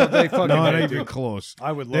 they Oh, no, don't. no, they fucking not do. even close.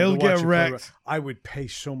 I would love They'll to watch get you wrecked. play. I would pay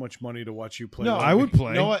so much money to watch you play. No, rugby. I would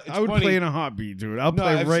play. You know what? It's I would funny. play in a heartbeat, dude. I'll No,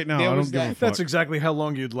 play I've- right now. there I don't was give a that- fuck. That's exactly how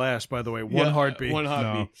long you'd last. By the way, one Yeah, heartbeat. One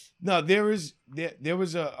heartbeat. No, there was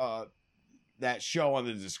a that show on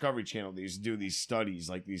the Discovery Channel. They used to do these studies,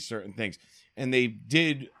 like these certain things, and they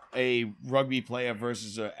did a rugby player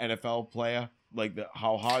versus an NFL player, like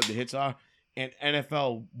how hard the hits are, and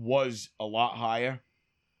NFL was a lot higher,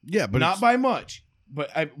 Yeah, but not it's- by much, but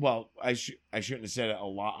I shouldn't have said it a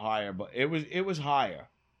lot higher, but it was higher,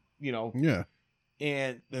 you know. yeah.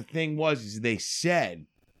 And the thing is they said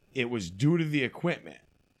it was due to the equipment,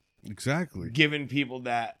 Exactly. giving people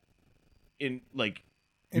that in like.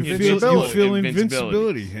 You Invincibility. feel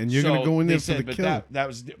invincibility, and you're So gonna go in they there for said, the but kill. that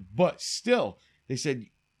was, but still, they said,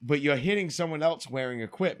 but you're hitting someone else wearing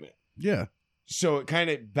equipment, Yeah, so it kind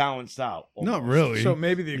of balanced out. not almost. really. So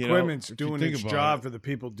maybe the You know, equipment's if you doing think its about job it. for the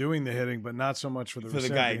people doing the hitting, but not so much for the for the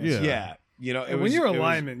guy. recipients. Yeah. You know, And when you're a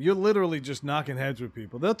lineman, you're literally just knocking heads with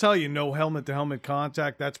people. They'll tell you no helmet to helmet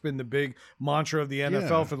contact. That's been the big mantra of the NFL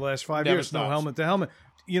Yeah. for the last 5 Never years. No stops. helmet to helmet.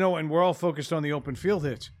 You know, and we're all focused on the open field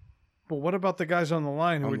hits. But what about the guys on the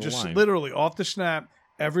line who On are the just line. literally off the snap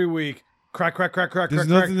every week? Crack, crack, crack, crack, There's crack,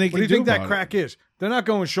 nothing crack. they What do can you do think that about it. crack is? They're not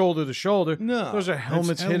going shoulder to shoulder. No. Those are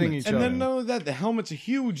helmets hitting helmets. each and other. then know that the helmets are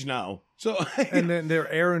huge now. So and then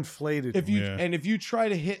they're air inflated. if you Yeah. if you try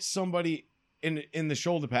to hit somebody in the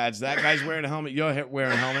shoulder pads, that guy's wearing a helmet, you're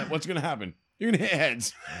wearing a helmet. What's gonna happen? You're gonna hit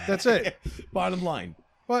heads. That's it. Bottom line.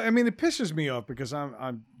 Well, I mean, it pisses me off because I'm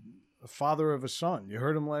a father of a son. You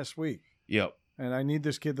heard him last week. Yep. And I need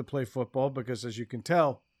this kid to play football because, as you can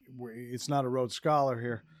tell, it's not a Rhodes Scholar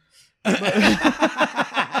here.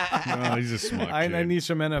 No, he's a smart I kid. need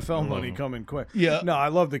some NFL money him. coming quick. Yeah. No, I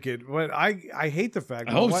love the kid, but I hate the fact.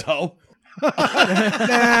 I hope what- so. Nah,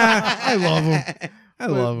 I love him. I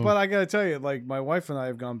love him. But I got to tell you, like, my wife and I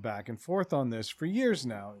have gone back and forth on this for years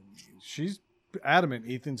now. She's adamant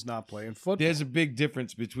Ethan's not playing football. There's a big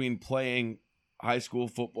difference between playing high school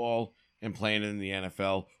football and playing in the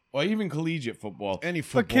NFL or even collegiate football. Any But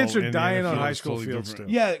football kids in are the dying on NFL high is school totally fields different.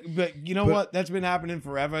 too. Yeah, but you know But- what? That's been happening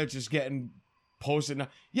forever. It's just getting posted.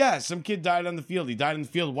 Yeah, some kid died on the field. He died on the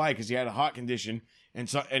field. Why? Because he had a heart condition and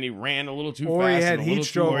he ran a little too Or fast. he had and a little heat too-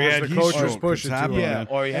 stroke or he because had the heat coach was stroke. pushing It's too happening, hard.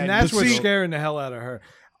 Yeah, or he had. And that's But what's see- scaring the hell out of her.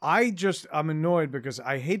 I'm annoyed because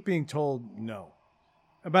I hate being told no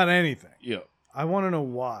about anything. Yeah. I want to know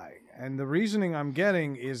why. And the reasoning I'm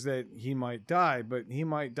getting is that he might die, but he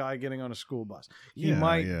might die getting on a school bus. He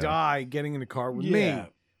might die getting in a car with me.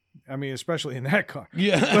 I mean, especially in that car.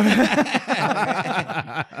 Yeah.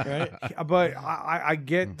 Right? But I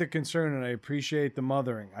get the concern and I appreciate the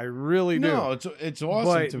mothering. I really do. No, it's awesome.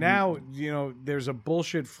 But to now, there's a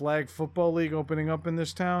bullshit flag football league opening up in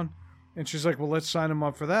this town. And she's like, well, let's sign him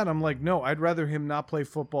up for that. I'm like, no, I'd rather him not play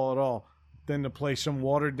football at all than to play some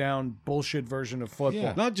watered down bullshit version of football.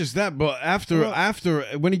 Yeah. Not just that, but after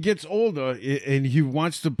when he gets older and he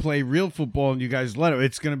wants to play real football and you guys let him,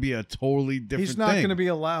 it's going to be a totally different He's not thing. going to be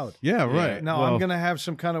allowed. Yeah, right. No, Well, I'm going to have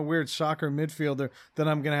some kind of weird soccer midfielder that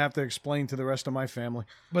I'm going to have to explain to the rest of my family.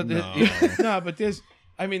 But but there's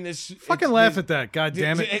Fucking laugh at that, god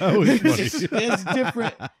damn it. That was funny.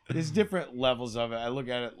 There's different levels of it. I look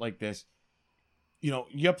at it like this.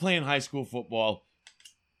 You're playing high school football.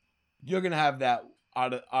 You're gonna have that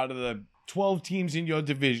out of the 12 teams in your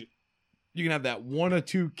division, you're gonna have that one or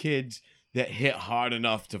two kids that hit hard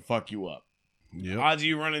enough to fuck you up. Yep. Odds of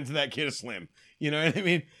you run into that kid are slim. You know what I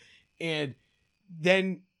mean? And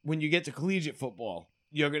then when you get to collegiate football,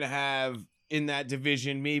 you're gonna have in that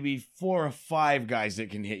division maybe 4 or 5 guys that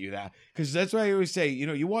can hit you that. Because that's why I always say,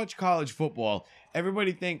 you watch college football,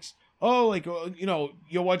 everybody thinks,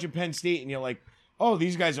 you're watching Penn State and you're like, oh,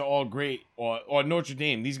 these guys are all great, or Notre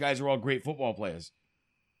Dame, these guys are all great football players.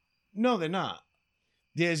 No, they're not.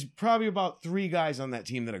 There's probably about 3 guys on that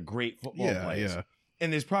team that are great football players. Yeah.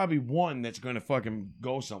 And there's probably one that's going to fucking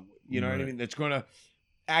go somewhere. You know what I mean? That's going to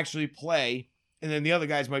actually play, and then the other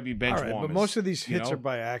guys might be bench warmers. But most of these hits are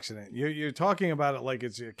by accident. You're talking about it like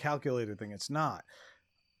it's a calculated thing. It's not.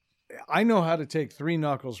 I know how to take 3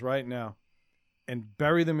 knuckles right now and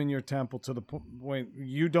bury them in your temple to the point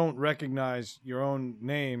you don't recognize your own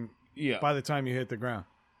name by the time you hit the ground,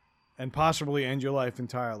 and possibly end your life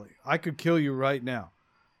entirely. I could kill you right now.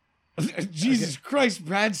 Jesus Christ,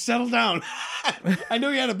 Brad, settle down. I know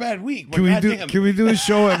you had a bad week. But Can we do a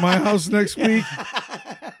show at my house next week?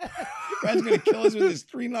 Brad's gonna kill us with his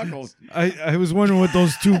 3 knuckles. I was wondering what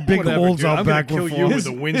those 2 big holes out back were for. I'm gonna kill you with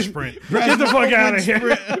a wind sprint. Get the fuck out of here.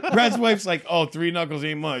 Brad's wife's like, 3 knuckles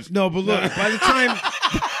ain't much. No, but look, by the time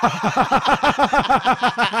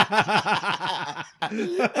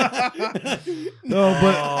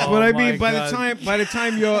but I mean by the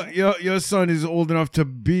time your son is old enough to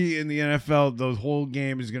be in the NFL, the whole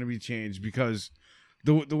game is going to be changed, because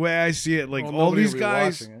the way I see it, like all these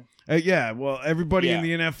guys, everybody in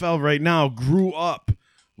the NFL right now grew up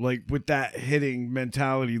like with that hitting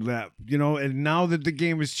mentality, and now that the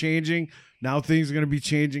game is changing, now things are going to be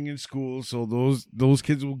changing in school, so those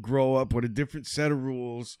kids will grow up with a different set of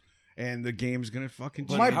rules. And the game's gonna fucking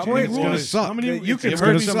change. My point was, gonna suck. How many you can it's hurt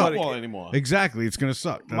gonna somebody football anymore? Exactly, it's gonna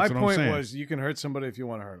suck. That's My what I'm point saying. was, you can hurt somebody if you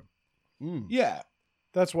want to hurt them. Yeah,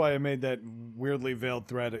 That's why I made that weirdly veiled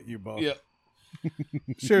threat at you both. yeah.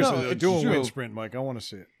 Seriously, No, it's do a true. wind sprint, Mike. I want to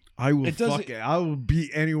see it. I will It doesn't- I will beat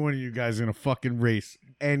any one of you guys in a fucking race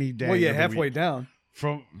any day. Well, yeah, of the halfway week. down.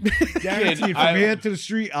 From guaranteed from here to the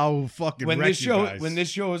street, I will fucking When wreck this show you guys. when this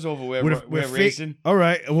show is over, we're with racing. All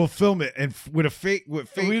right, we'll film it and with fake We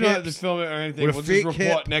don't have to hips, film it or anything. with a We'll just fake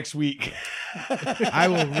report hip. next week. I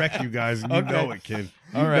will wreck you guys, and you Okay. know it, kid.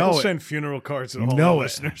 All right. You know We'll it. send funeral cards to You all know our it.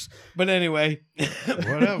 listeners. But anyway,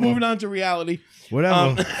 Whatever. moving on to reality.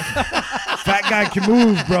 Whatever. Fat guy can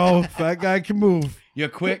move, bro. Fat guy can move. You're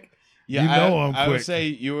quick. Yeah, You know I'm I would quick. say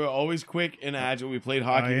you were always quick and agile. We played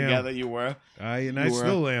hockey I am. together. You were. And You I were.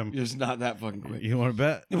 still am. You're just not that fucking quick. You want to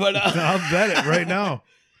bet? But I'll bet it right now.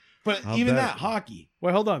 but I'll even bet that it. hockey.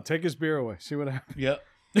 Wait, hold on. Take his beer away. See what happens. Yeah.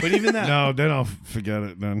 But even that. No, then I'll forget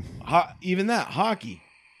it then. Even that hockey,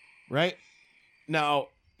 right? Now,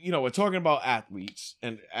 we're talking about athletes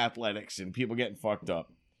and athletics and people getting fucked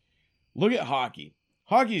up. Look at hockey.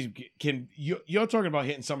 You're talking about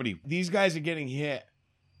hitting somebody. These guys are getting hit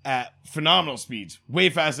at phenomenal speeds, way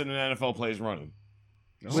faster than NFL players running.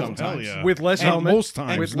 Sometimes. Hell yeah. With less And helmet. most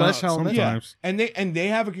times. With not less helmet. Sometimes. And they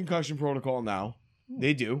have a concussion protocol now.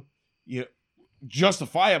 They do.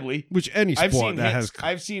 Justifiably. Which any sport that has.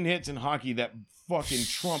 I've seen hits in hockey that fucking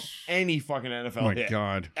trump any fucking NFL Oh my hit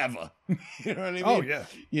God. ever. You know what I mean? Oh,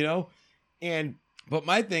 yeah. But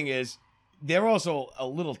my thing is, they're also a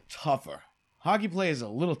little tougher. Hockey players are a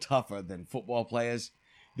little tougher than football players.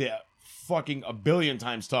 They're fucking a billion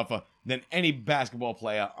times tougher than any basketball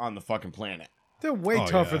player on the fucking planet. They're way Oh,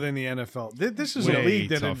 tougher yeah. than the NFL. This is a Way league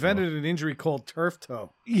that tougher. invented an injury called turf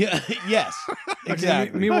toe. Yeah. Yes.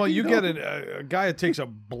 Exactly. Meanwhile, you get a guy that takes a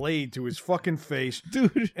blade to his fucking face,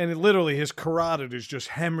 Dude. and it literally his carotid is just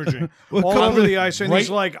hemorrhaging Well, all couple over of- the ice, and he's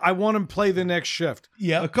right- like, "I want him to play the next shift."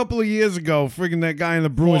 Yeah. A couple of years ago, friggin' that guy in the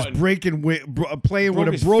Bruins playing Broke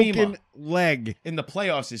with his a broken femur. leg. In the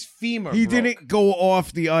playoffs, his femur. He broke. didn't go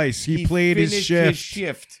off the ice. He played his finished shift. His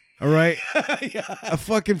shift. All right. Yeah. A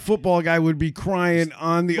fucking football guy would be crying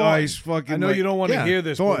on the ice. Fucking. I know like- you don't want to Yeah, hear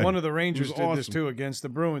this, go but ahead. one of the It Rangers was did this awesome. too against the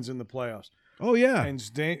Bruins in the playoffs. Oh yeah. And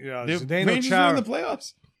Zdeno The Rangers are in the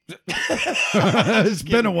playoffs. It's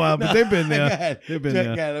been a while, but they've been Go there. ahead. They've been Go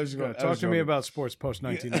there. ahead. I was going- I Talk was to me joking. about sports post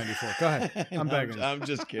 1994. Go ahead. I'm begging. I'm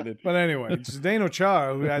just kidding. But anyway, Zdeno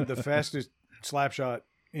Chara, who had the fastest slap shot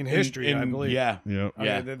in history, I believe. Yeah. Yeah. I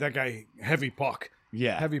mean, Yeah. that guy, heavy puck.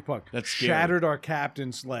 Yeah. Heavy puck. That's scary. shattered our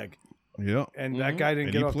captain's leg. Yeah. And that guy didn't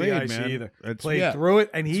And get he off played, the ice man. either. That's- Played yeah. through it,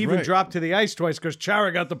 and he even right. dropped to the ice twice because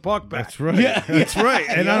Chara got the puck back. That's right. Yeah. That's right.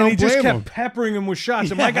 And I And don't he just blame kept him. peppering him with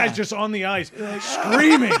shots, and my guy's just on the ice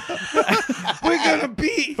screaming. We're gonna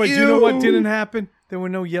beat But you. you know what didn't happen? There were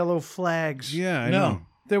no yellow flags. Yeah. I No. know.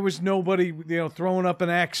 There was nobody, throwing up an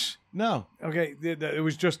X. No. Okay, it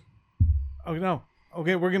was just, oh no,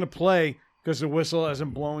 okay, we're gonna play because the whistle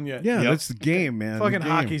hasn't blown yet. Yeah. Yep. That's the game, man. The Fucking game.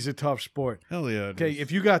 hockey's a tough sport. Hell yeah. it Okay, is.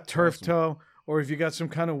 if you got turf toe, or if you got some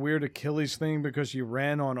kind of weird Achilles thing because you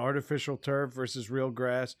ran on artificial turf versus real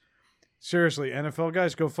grass, seriously, NFL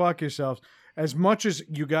guys, go fuck yourselves. As much as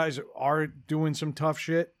you guys are doing some tough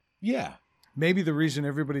shit, Yeah. maybe the reason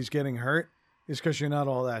everybody's getting hurt is because you're not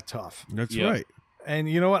all that tough. That's Yeah. right. And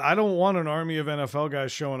you know what? I don't want an army of NFL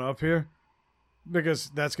guys showing up here because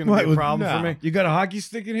that's going to What, be a problem nah. for me. You got a hockey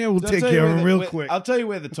stick in here? We'll I'll take tell you care of where him the- real where- quick. I'll tell you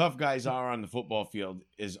where the tough guys are on the football field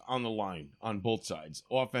is on the line on both sides,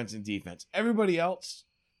 offense and defense. Everybody else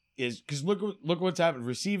is because look what's happened.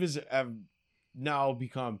 Receivers have now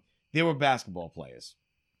become they were basketball players.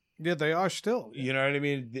 Yeah, they are still. You know what I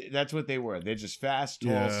mean? That's what they were. They're just fast,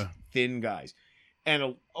 tall, Yeah. thin guys.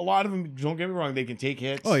 And a lot of them, don't get me wrong, they can take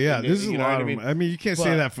hits. Oh yeah, and this is a you know lot what of I them. mean? I mean, you can't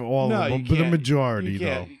say But- that for all No, of them, you but the can't. majority You though.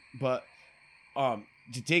 can't. But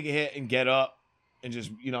to take a hit and get up and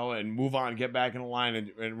just and move on, get back in the line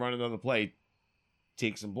and run another play,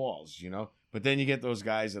 take some balls, But then you get those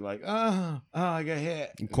guys that are like, I got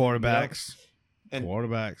hit. And quarterbacks, And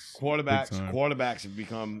quarterbacks, Quarterbacks, big time. quarterbacks have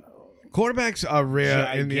become Quarterbacks are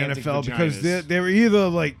rare in the Gigantic NFL because vaginas. they're either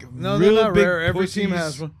like No, real they're not big rare. Every team pussies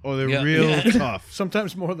has one. or they're Yeah. real Yeah. tough.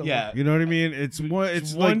 Sometimes more than yeah. one. You know what I mean? It's one.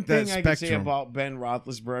 It's one like thing that I can say spectrum. about Ben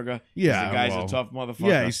Roethlisberger. Yeah, the guy's well, a tough motherfucker.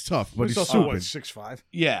 Yeah, he's tough, but But he's he's also, stupid. 6'5"?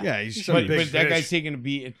 yeah, Yeah, he's He's a But, big but that fish. guy's taking a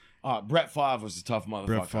beating. Brett Favre was a tough motherfucker.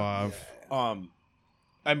 Brett Favre,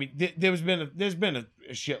 I mean, there's been a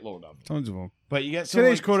shitload of them. tons of them. But you get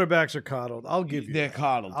Today's someone, quarterbacks are coddled. I'll give you they're that.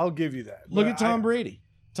 coddled. I'll give you that. Look But at Tom Brady.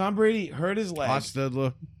 Tom Brady hurt his leg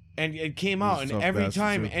Hostetler. and it came out, He's a and tough every bastard,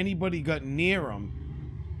 time too. anybody got near him,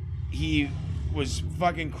 he was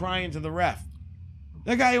fucking crying to the ref.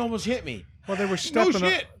 That guy almost hit me. Well, they were stepping.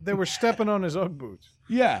 shit. They were stepping on his UGG boots.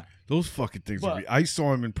 Yeah. Those fucking things. But- I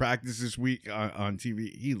saw him in practice this week on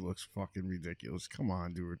TV. He looks fucking ridiculous. Come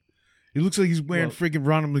on, dude. He looks like he's wearing Well- freaking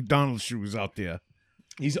Ronald McDonald shoes out there.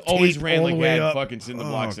 He's always Taped ran all like the he way had up. fucking cinder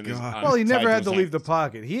blocks in his God. Well, he never tied had to his leave the ankles.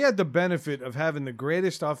 pocket. He had the benefit of having the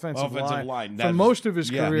greatest offensive line That for is- most of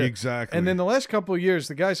his yeah, career. exactly. And then the last couple of years,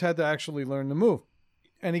 the guys had to actually learn to move.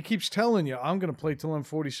 And he keeps telling you, I'm going to play till I'm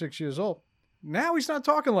 46 years old. Now he's not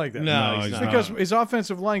talking like that. No, No, he's he's not. Because his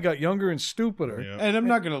offensive line got younger and stupider. Yeah. And I'm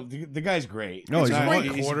not gonna. The guy's great. No, he's a a great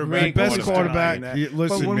great quarterback. great Best quarterback. quarterback.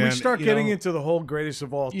 Listen, But when man, we start you getting know- into the whole greatest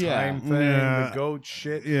of all time Yeah. thing, Yeah. the GOAT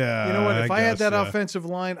shit, Yeah, you know what? If I, had guess, that yeah. offensive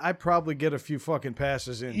line, I'd probably get a few fucking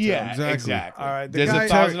passes in. too. Yeah, Exactly. exactly. All right, the There's guy-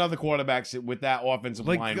 1,000 other quarterbacks that with that offensive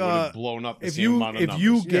Like, line would have blown up the If same you amount of numbers.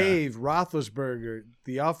 you gave Roethlisberger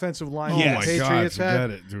the offensive line Oh Yes. the my God, Patriots forget had,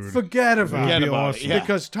 it, dude. forget about Forget it. be about awesome. it. Yeah.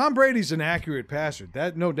 Because Tom Brady's an accurate passer,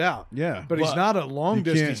 that no doubt. Yeah. But he's But not a long he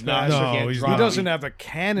can't- distance not- passer. no, can't he's drop He not. doesn't have a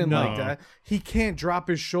cannon No. like that. He can't drop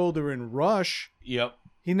his shoulder and rush. Yep.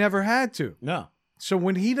 He never had to. No. So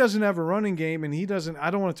when he doesn't have a running game and he doesn't, I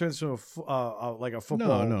don't want to turn this into like a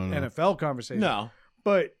football No. NFL conversation. No.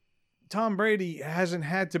 But Tom Brady hasn't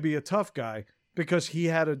had to be a tough guy because he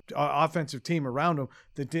had an offensive team around him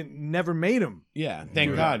that never made him. Yeah.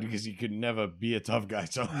 Thank God, because he could never be a tough guy.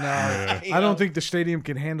 So No, I don't think the stadium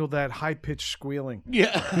can handle that high pitched squealing. Yeah.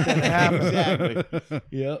 exactly.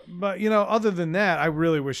 Yep. But other than that, I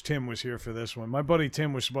really wish Tim was here for this one. My buddy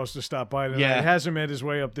Tim was supposed to stop by tonight. Yeah. He hasn't made his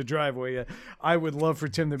way up the driveway yet. I would love for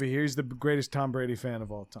Tim to be here. He's the greatest Tom Brady fan of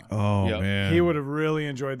all time. Oh Yep. man. He would have really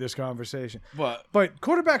enjoyed this conversation. But But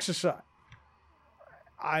quarterbacks aside,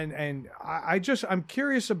 I'm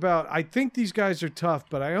curious about. I think these guys are tough,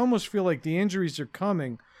 but I almost feel like the injuries are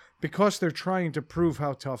coming because they're trying to prove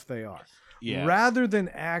how tough they are. Yeah. Rather than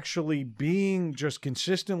actually being just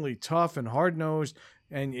consistently tough and hard nosed,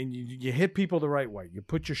 and you hit people the right way. You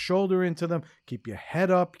put your shoulder into them, keep your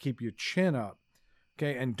head up, keep your chin up,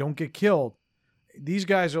 okay, and don't get killed. These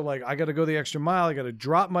guys are like, I got to go the extra mile. I got to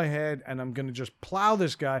drop my head, and I'm going to just plow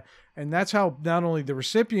this guy. And that's how not only the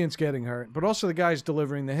recipient's getting hurt, but also the guy's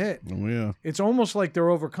delivering the hit. Oh yeah. It's almost like they're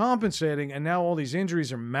overcompensating, and now all these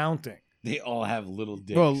injuries are mounting. They all have little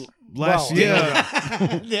dicks. Well, last Well,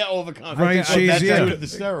 year, They're overconfident. Ryan That's Shazier. with the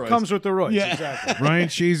steroids. Comes with the roids, Yeah. exactly. Ryan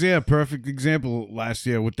Shazier, perfect example last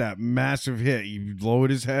year with that massive hit. He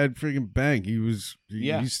lowered his head, freaking bang. He's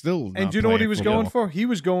still. And not do you know what he playing was football. going for? He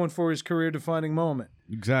was going for his career-defining moment.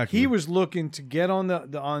 Exactly. He was looking to get on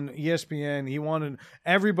the on ESPN. He wanted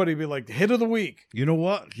everybody to be like the hit of the week. You know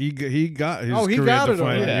what? He got his. He got it.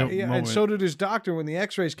 career-defining Yeah. And moment. so did his doctor when the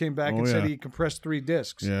X-rays came back and said yeah. he compressed 3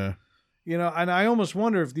 discs. Yeah. You know, and I almost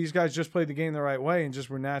wonder if these guys just played the game the right way and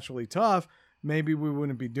just were naturally tough, maybe we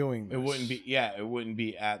wouldn't be doing this. It wouldn't be. Yeah, it wouldn't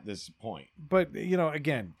be at this point. But, you know,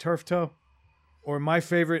 again, turf toe. Or my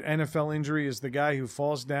favorite NFL injury is the guy who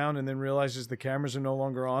falls down and then realizes the cameras are no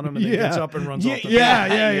longer on him and then Yeah. gets up and runs off the field.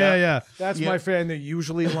 Yeah. That's Yeah. my fan. They're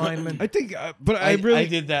usually linemen. I think, but I really.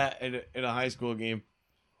 did that in a high school game.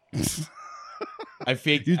 I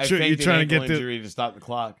faked. You I tr- faked you an trying to ankle get the- injury to stop the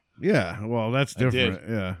clock. Yeah. Well, that's I did. different.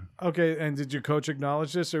 Yeah. Okay, and did your coach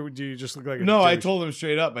acknowledge this, or do you just look like a No, I douche? told him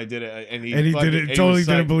straight up I did it, and he And he fucking- did and it. he Totally was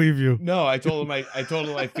didn't psyched. believe you. No, I told him I told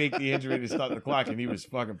him I faked the injury to stop the clock, and he was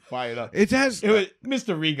fucking fired up. It has. It was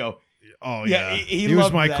Mr. Rigo. Oh Yeah, yeah. he was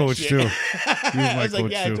loved my that coach shit. too. He was my I was like,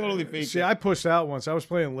 coach, yeah, too. I totally faked See, it. I pushed out once. I was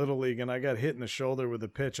playing Little League, and I got hit in the shoulder with a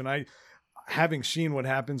pitch, and I, having seen what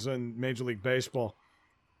happens in Major League Baseball,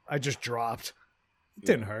 I just dropped. It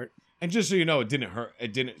didn't hurt. And just so you know, it didn't hurt.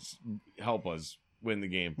 It didn't help us win the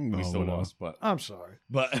game. No, We still whatever. lost, but I'm sorry.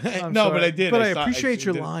 no, I'm but sorry. I did. But I thought- appreciate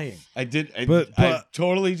your did- lying. I did. I But-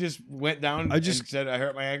 totally just went down. I just- and said I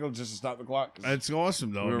hurt my ankle just to stop the clock. 'cause- That's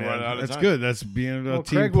awesome though, We were man. running out of That's time. good. That's being a Well,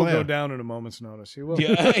 team Craig will player. go down at a moment's notice. He will.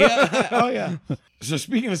 yeah. Oh yeah. So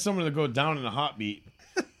speaking of someone to go down in a heartbeat,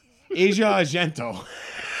 Asia Argento,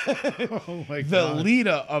 Oh my the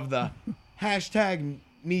leader of the hashtag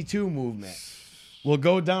Me Too movement, will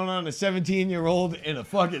go down on a 17-year-old in a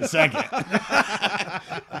fucking second.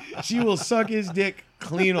 She will suck his dick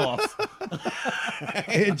clean off.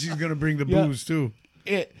 And she's gonna bring the Yeah. booze too.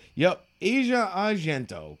 Yep. Asia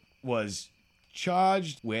Argento was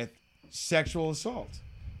charged with sexual assault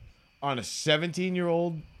on a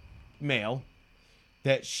 17-year-old male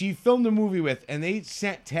that she filmed a movie with, and they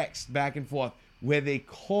sent texts back and forth where they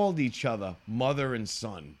called each other mother and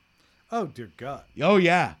son. Oh dear God. Oh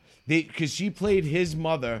yeah, because she played his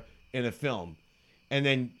mother in a film, and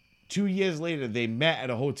then 2 years later they met at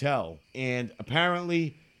a hotel, and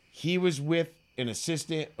apparently he was with an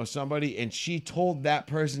assistant or somebody, and she told that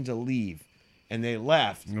person to leave, and they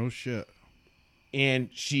left, No shit. and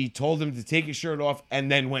she told him to take his shirt off,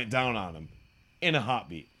 and then went down on him in a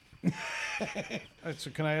heartbeat, All right, so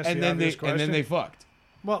can I ask and the then obvious question? and then they fucked.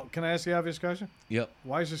 Well, can I ask the obvious question? Yep.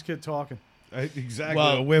 Why is this kid talking? Exactly.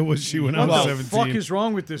 Well- Where was she when I What was the 17? fuck is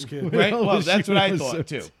wrong with this kid? Right? hell Well, was that's she what I when I thought was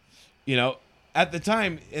too. You know, at the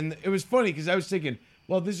time, and it was funny because I was thinking,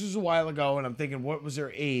 well, this was a while ago, and I'm thinking, what was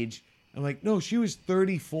her age? I'm like, no, she was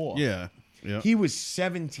 34. Yeah. Yeah. He was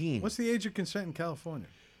 17. What's the age of consent in California?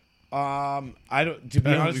 I don't. To be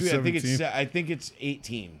honest with you, Apparently 17. I think it's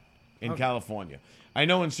 18 in California. I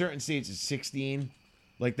know in certain states it's 16.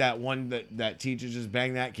 Like that one that teacher just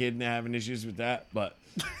banged that kid and they're having issues with that. But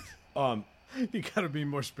You got to be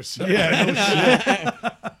more specific. Yeah.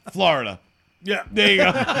 No, Florida. Yeah. There you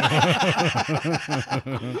go.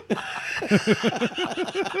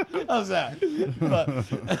 How's that?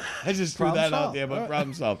 But I just threw Problem that out solved. there, but All right.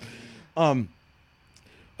 problem solved.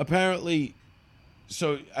 Apparently,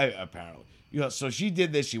 so she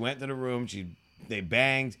did this. She went to the room. They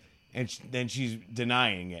banged, and then she's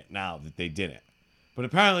denying it now that they didn't. But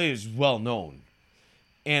apparently, it's well known.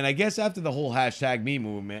 And I guess after the whole hashtag me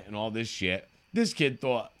movement and all this shit, this kid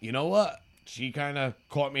thought, you know what? She kind of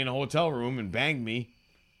caught me in a hotel room and banged me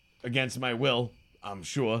against my will, I'm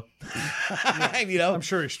sure. You know? I'm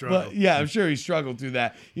sure he struggled. But yeah, I'm sure he struggled through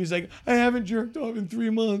that. He was like, I haven't jerked off in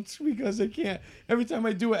 3 months because I can't. Every time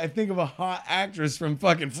I do it, I think of a hot actress from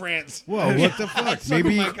fucking France. Whoa, what the fuck? Sucking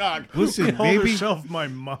Maybe. my cock. Listen, Called maybe. herself my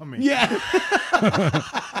mommy. Yeah.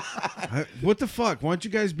 What the fuck? Why don't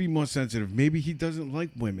you guys be more sensitive? Maybe he doesn't like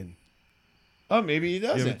women. Oh, maybe he You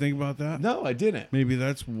ever doesn't. think about that? No, I didn't. Maybe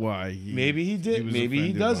that's why. Maybe he did. was Maybe he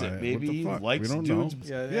offended doesn't. by it. Maybe What the he fuck? likes We don't dudes.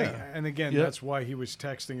 know. Yeah. And again, Yeah. that's why he was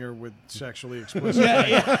texting her with sexually explicit.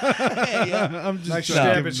 Yeah. I'm just Nice trying to stab give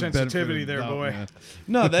at him the benefit sensitivity of the there, doubt, boy. man.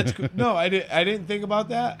 No, that's no. I didn't think about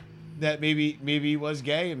that. That maybe he was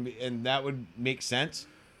gay and that would make sense,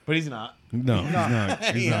 but he's not. No, he's not.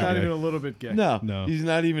 He's He's Not not. even gay. a little bit gay. No. he's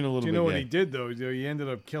not even a little Do you bit know what gay. he did though? He ended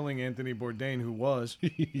up killing Anthony Bourdain, who was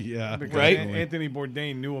Yeah. because Right? Anthony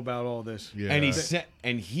Bourdain knew about all this. Yeah.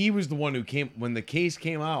 And he was the one who came when the case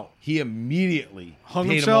came out. He immediately Hung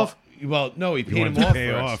paid himself? Him off. Well, no, he He paid him wanted to off pay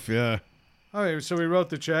first. off. Yeah. All right, so he wrote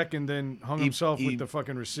the check and then hung He- himself he- with the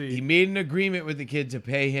fucking receipt. He made an agreement with the kid to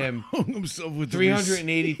pay him Hung himself with the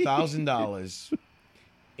 $380,000,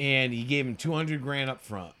 and he gave him $200,000 up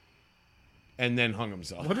front, and then hung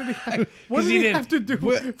himself. What did he have, what 'Cause did he he didn't- have to do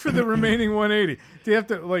for the remaining 180? Do you have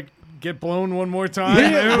to like get blown one more time?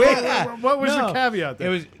 What was the No. caveat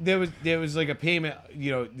there? There was like a payment.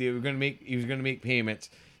 You know, he was gonna make payments.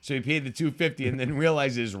 So he paid the $250 and then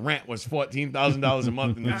realized his rent was $14,000 a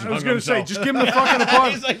month. And then just I was hung going to say, himself. just give him the fucking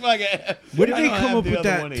apartment. He's like, fuck it. Where did I they don't come have up the with other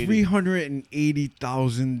that 180.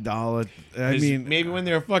 $380,000? I mean, Maybe when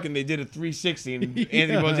they were fucking, they did a 360 and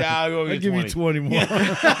Anthony was like, I'll go I'll get give 20. you 20 more.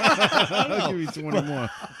 I'll give you 20 more.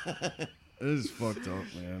 This is fucked up,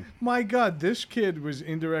 man. My God, this kid was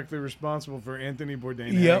indirectly responsible for Anthony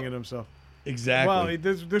Bourdain Yep. hanging himself. Exactly. Wow,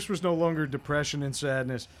 this was no longer depression and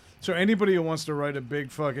sadness. So anybody who wants to write a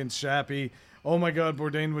big fucking sappy, oh my God,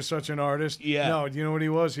 Bourdain was such an artist. Yeah. No, you know what he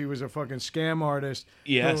was? He was a fucking scam artist.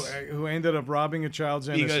 Yes. Who ended up robbing a child's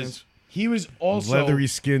innocence. Because he was also Leathery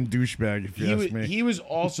skinned douchebag, if you ask me. he was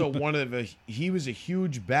also one of the he was a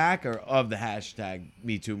huge backer of the hashtag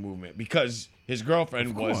Me Too movement because his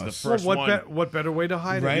girlfriend was the course. first Well, one. what better way to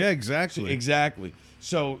hide Right? it? Yeah, exactly. Exactly.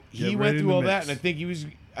 So he Get went right in through the all that, mix.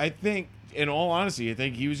 and I think, in all honesty, I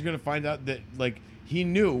think he was going to find out that, like, he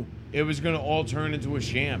knew it was going to all turn into a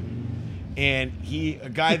sham. And a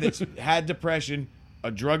guy that's had depression,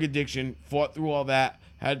 a drug addiction, fought through all that,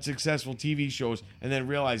 had successful TV shows, and then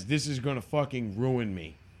realized this is going to fucking ruin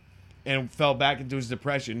me. And fell back into his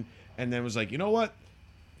depression, and then was like, you know what?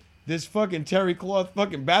 This fucking terry cloth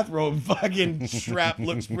fucking bathrobe fucking strap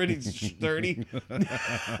looks pretty sturdy.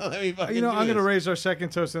 Let me fucking You know, do I'm going to this. raise our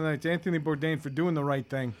second toast tonight to Anthony Bourdain for doing the right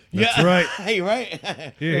thing. That's Yeah. right. Hey,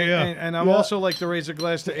 right. Yeah. And I'm also like to raise a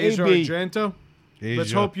glass to Asia AB. Argento. Let's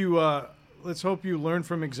Asia. hope you learn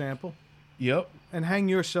from example Yep. and hang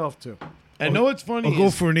yourself too. I know what's funny. I'll go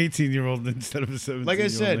is, for an 18-year-old instead of a 17-year-old Like I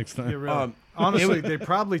said, next time. Yeah, really. Honestly, they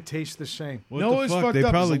probably taste the same. What no, the it's fuck? fucked They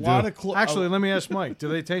up. probably There's a lot do. of Actually, let me ask Mike. Do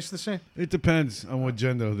they taste the same? It depends on what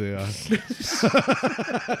gender they are.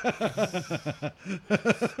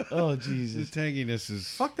 oh The Jesus. tanginess is.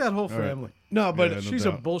 Fuck that whole All right. family. No, but Yeah, no She's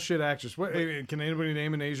a doubt. bullshit actress. What, can anybody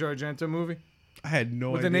name an Asia Argento movie? I had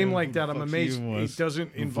no With idea. a name who like the that, I'm fuck she amazed even it was.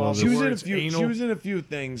 doesn't Before involve this. she the was in a words few. anal. She was in a few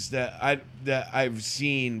things that I've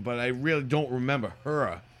seen, but I really don't remember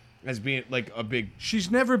her as being like a big. She's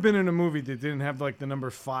never been in a movie that didn't have like the number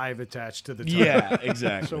 5 attached to the title. Yeah,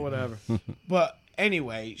 exactly. So whatever. But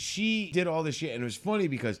anyway, she did all this shit, and it was funny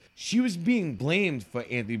because she was being blamed for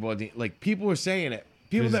Anthony Bourdain. Like people were saying it.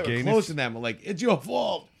 People His that were gayness? close to them were like, "It's your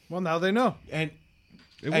fault," Well, now they know. and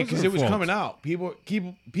wasn't because her it was fault. coming out,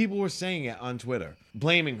 people were saying it on Twitter,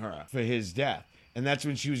 blaming her for his death, and that's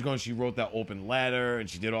when she was going. She wrote that open letter, and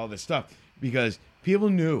she did all this stuff because people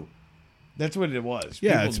knew. That's what it was.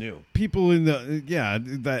 Yeah, People it's knew. people in the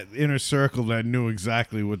that inner circle that knew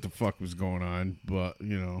exactly what the fuck was going on, but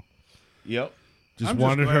Yep. just I'm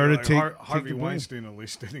wanted glad, her to like, take Harvey the blame. Weinstein at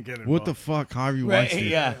least didn't get involved. What the fuck, Harvey Right, Weinstein?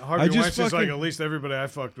 yeah. Harvey I just Weinstein's like, fucking- at least everybody I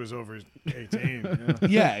fucked was over 18. Yeah.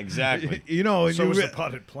 Yeah, exactly. You know, and So you was re- the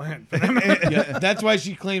potted plant. Yeah, that's why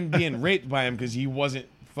she claimed being raped by him because he wasn't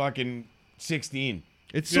fucking 16.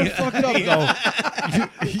 it's so fucked up though.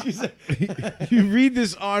 You read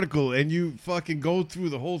this article and you fucking go through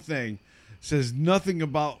the whole thing. Says nothing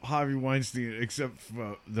about Harvey Weinstein except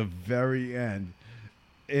for the very end.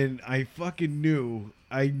 And I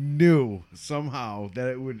knew somehow that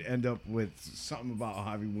it would end up with something about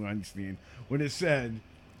Harvey Weinstein when it said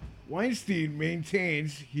Weinstein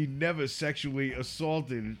maintains he never sexually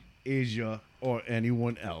assaulted Asia or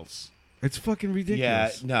anyone else. It's fucking Yeah,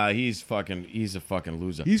 ridiculous. no, he's a fucking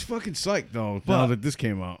loser. He's fucking psyched though now But- that this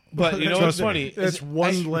came out. But you know what's Trust me. funny? That's is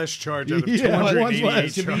one I- less charge out of Yeah, one 288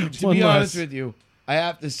 less. charges. To One be honest less. with you, I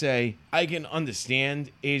have to say I can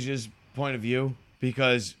understand Asia's point of view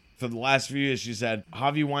because for the last few years, she said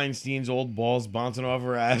Harvey Weinstein's old balls bouncing off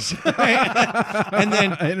her ass. And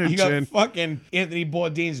then In her you got chin. fucking Anthony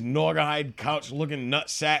Bourdain's Naugahyde couch looking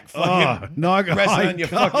nutsack Oh, fucking Naugahyde resting on your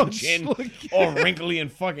fucking couch chin, looking- all wrinkly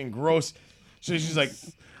and fucking gross. So she's like,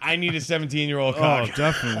 I need a 17-year-old Oh, cock.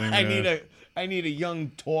 definitely. I need a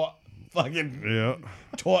young fucking Yeah.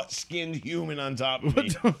 taut-skinned human on top of me.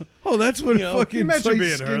 Oh, that's what You know, fucking Imagine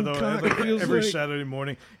being her tight-skinned though. cock Like, feels every like. Saturday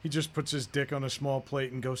morning, he just puts his dick on a small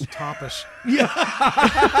plate and goes tapas.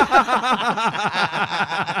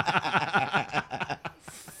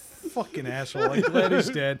 Fucking asshole! I'm glad he's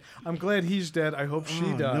dead. I'm glad he's dead. I hope she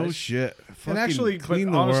Oh, dies. no shit. And Fucking actually, but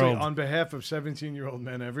clean the honestly, world. on behalf of 17-year-old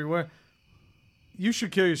men everywhere, you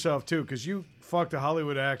should kill yourself too, because you fucked a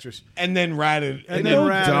Hollywood actress. And then ratted. And then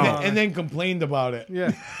ratted doubt. on and her. then complained about it.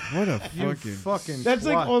 Yeah, What a you fucking. fucking. That's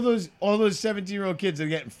like twat. all those 17-year-old kids that are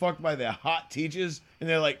getting fucked by their hot teachers, and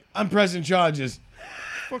they're like, "I'm pressing charges."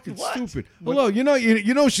 fucking What? stupid. Hello, you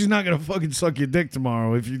know she's not gonna fucking suck your dick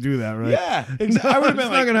tomorrow if you do that, right? Yeah, I would have been It's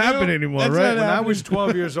not like, gonna you happen know, anymore, that's right? not When I happening. was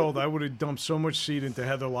 12 years old, I would have dumped so much seed into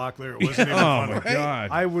Heather Locklear. It wasn't even Oh funny. my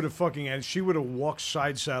god. I would have fucking, and she would have walked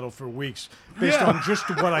side saddle for weeks based Yeah. on just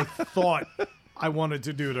what I thought I wanted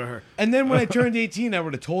to do to her. And then when I turned 18, I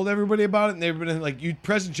would have told everybody about it, and they would have been like, "You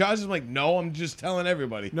pressing charges?" I'm like, "No, I'm just telling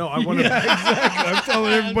everybody." No, I want to. I'm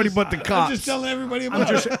telling everybody but the I'm cops. just telling everybody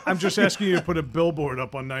about it. I'm just asking you to put a billboard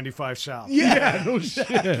up on 95 South. Yeah, no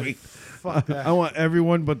shit. Fuck that. I want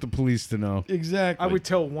everyone but the police to know. Exactly. I would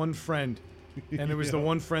tell one friend, and it was the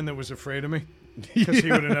one friend that was afraid of me because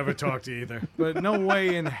he would have never talked to either. But no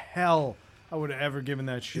way in hell I would have ever given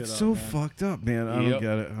that shit It's up. so man. fucked up, man. I Yep. don't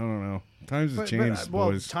get it. I don't know. Times have But, changed,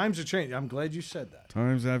 well, boys. times have changed. I'm glad you said that.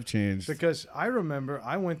 Times have changed. Because I remember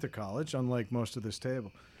I went to college, unlike most of this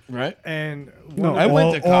table. right. And No, I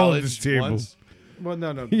went to all of college this table. once. well,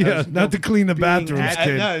 no. Yeah, there's no not to clean the being bathrooms, at-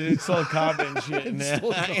 kid. No, it's all carpet and shit in there.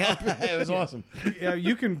 It was awesome. Yeah,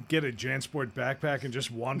 you can get a JanSport backpack and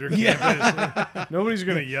just wander campus. Nobody's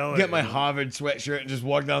gonna yell at Get my you. Harvard sweatshirt and just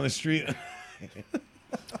walk down the street.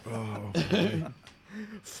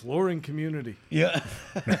 Flooring community. Yeah.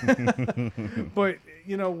 But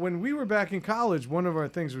you know, when we were back in college, one of our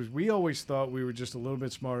things was we always thought we were just a little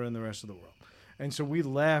bit smarter than the rest of the world, and so we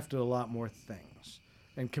laughed at a lot more things.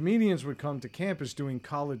 And comedians would come to campus doing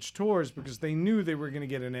college tours because they knew they were going to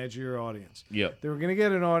get an edgier audience. Yep. They were going to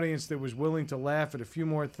get an audience that was willing to laugh at a few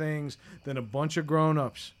more things than a bunch of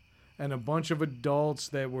grown-ups and a bunch of adults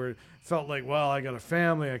that felt like, well, I got a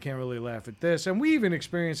family, I can't really laugh at this. And we even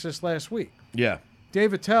experienced this last week. Yeah.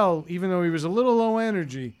 Dave Attell, even though he was a little low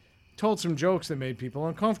energy, told some jokes that made people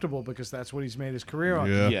uncomfortable because that's what he's made his career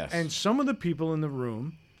on. Yeah. Yes. And some of the people in the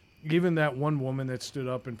room, even that one woman that stood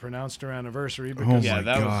up and pronounced her anniversary Oh because yeah, my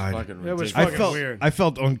that God. was fucking That was ridiculous. fucking weird. I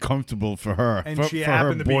felt uncomfortable for her. and for, she for her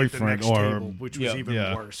happened to be at the boyfriend next or table, which was Yeah. even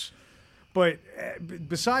Yeah. worse. But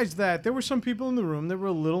besides that, there were some people in the room that were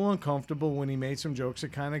a little uncomfortable when he made some jokes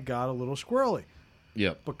that kind of got a little squirrely.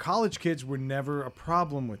 Yep. But college kids were never a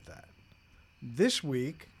problem with that. This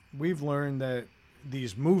week, we've learned that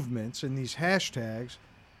these movements and these hashtags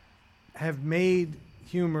have made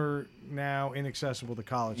humor now inaccessible to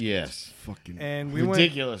college kids. Yes. fucking. And we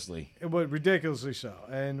Ridiculously. went ridiculously so.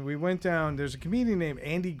 And we went down. There's a comedian named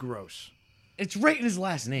Andy Gross. It's right in his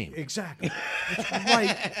last name. Exactly. It's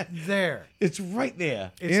right there. It's right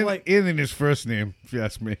there. It's and, like and in his first name, if you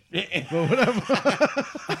ask me.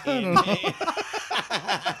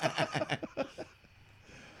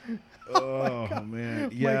 Oh man,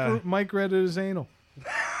 yeah. Mike read it as anal.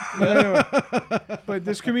 But anyway, but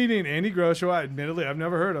this comedian Andy Gross, who admittedly I've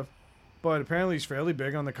never heard of, but apparently he's fairly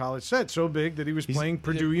big on the college set. So big that he was playing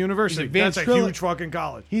Purdue University. Van That's a Trilla- huge fucking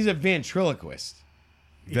college. He's a ventriloquist.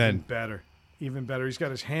 Then. Even better. He's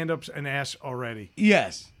got his hand up and ass already.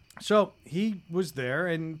 Yes. So he was there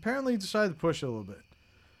and apparently decided to push it a little bit.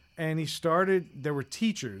 And he started, there were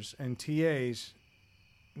teachers and TAs,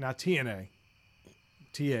 not TNA,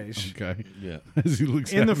 TAs, Okay. Yeah. As he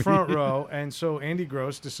looks in at the me. front row. And so Andy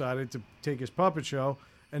Gross decided to take his puppet show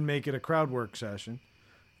and make it a crowd work session.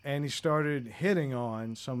 And he started hitting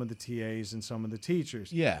on some of the TAs and some of the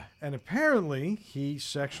teachers. Yeah. And apparently he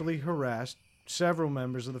sexually harassed several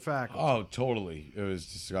members of the faculty. Oh, totally. It was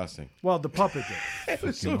disgusting. Well, the puppet did it. It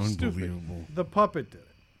was so stupid. Unbelievable. The puppet did it.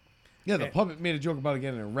 Yeah, the puppet made a joke about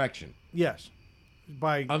getting an erection. Yes.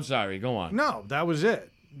 By I'm sorry. Go on. No, that was it.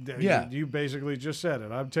 Yeah. You basically just said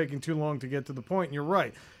it. I'm taking too long to get to the point, and you're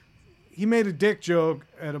right. He made a dick joke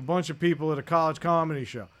at a bunch of people at a college comedy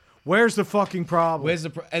show. Where's the fucking problem? Where's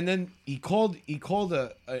the and then he called a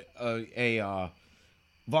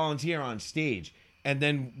volunteer on stage, and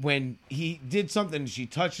then when he did something, she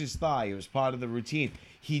touched his thigh. It was part of the routine.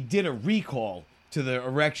 he did a recall to the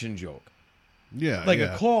erection joke, Yeah, like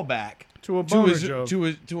yeah. a callback To a boner his- joke.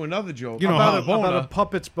 to another joke You know about, how- a, boner. about a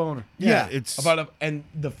puppet's boner. Yeah, it's and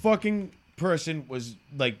the fucking person was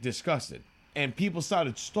like disgusted, and people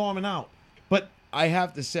started storming out. But I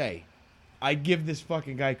have to say, I give this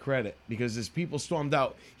fucking guy credit because as people stormed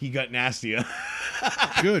out, he got nastier.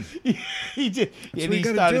 good. He did, and what he you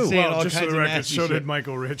gotta started do. saying Well, all just kinds for the of record, nasty so shit. did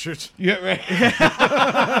Michael Richards. Yeah, right.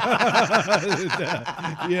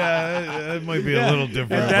 Yeah, that might be a little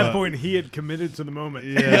different. At that but- point, he had committed to the moment.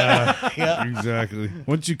 yeah, Yeah. exactly.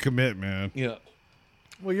 Once you commit, man. Yeah.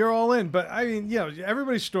 Well, you're all in, but I mean, yeah,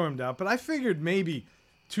 everybody stormed out. But I figured maybe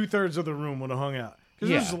 2/3 of the room would have hung out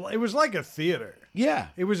because Yeah. it was like a theater. Yeah.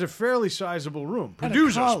 It was a fairly sizable room. At a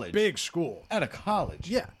Purdue's a college. big school. At a college.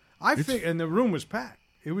 Yeah, I figured, and the room was packed.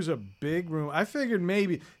 It was a big room. I figured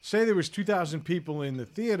maybe say there was 2,000 people in the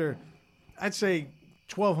theater. I'd say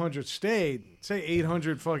 1,200 stayed. Say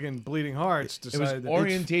 800 fucking bleeding hearts It was decided.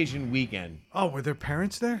 orientation weekend. Oh, were their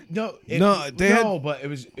parents there? No, but it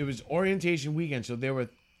was orientation weekend, so there were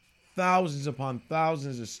thousands upon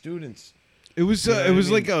thousands of students. It was know what it was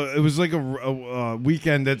I mean? like a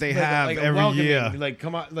weekend that they have Like a every welcoming, year, like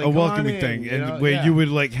come on, like a come welcoming on in, thing, you and know? where Yeah. you would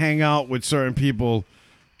like hang out with certain people,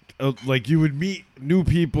 like you would meet new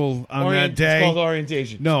people on that It's day. called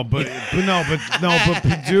orientation. No, but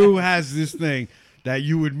Purdue has this thing that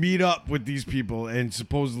you would meet up with these people, and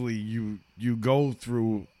supposedly you go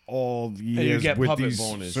through all the you years get with puppet these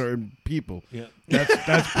bonus. certain people. Yeah.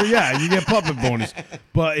 That's yeah, you get puppet bonus,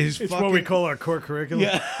 but It's what we call our core curriculum.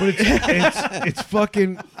 Yeah. But it's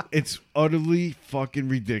fucking it's utterly fucking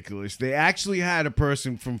ridiculous. They actually had a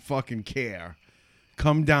person from fucking CARE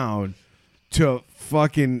come down to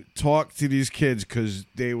fucking talk to these kids because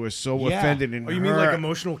they were so Yeah. offended and Oh, you mean like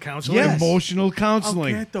emotional counseling? Yes. emotional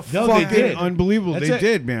counseling. Oh, get the No, fucking they did. unbelievable. That's they it.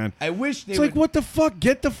 did, man. I wish they It's would, like what the fuck?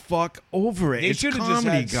 Get the fuck over it. they It's should have just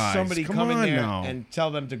comedy, had guys. somebody Come come in on there now. and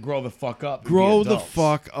tell them to grow the fuck up. and be Grow the adults.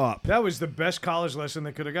 fuck up. That was the best college lesson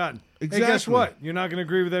they could have gotten. Hey, guess Exactly. what? You're not going to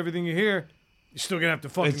agree with everything you hear. You're still going to have to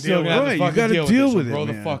fucking It's still deal with gonna it. have to Right, you fucking gotta deal deal with with it. So it, grow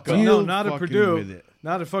the man. fuck Deal up. No, not at fucking Purdue. with it.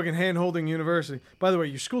 Not at fucking hand-holding university. By the way,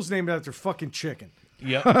 your school's named after fucking chicken.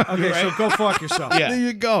 Yeah. Okay, so go fuck yourself. Yeah. There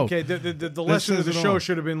you go. Okay, the lesson of says the it show all.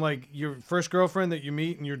 should have been like your first girlfriend that you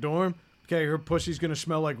meet in your dorm. Okay, her pussy's gonna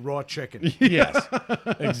smell like raw chicken. Yes.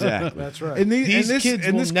 Exactly. That's right. And These this, kids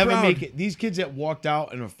and will this never crowd- make it. These kids that walked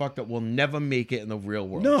out and are fucked up will never make it in the real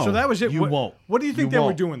world. No. So that was it. You what, won't. What do you think You they were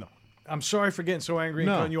won't. doing though? I'm sorry for getting so angry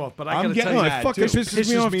and No. cutting you off, but I I'm gotta getting tell No, you, it mad, fucking too. pisses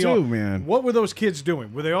me off too, man. What were those kids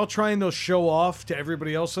doing? Were they all trying to show off to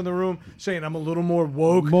everybody else in the room, saying I'm a little more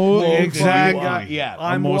woke? More- woke exactly. fucking guy. Yeah.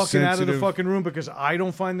 I'm more walking out of the sensitive. fucking room because I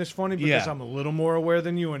don't find this funny because Yeah. I'm a little more aware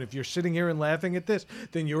than you. And if you're sitting here and laughing at this,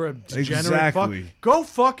 then you're a degenerate Exactly. fuck. Go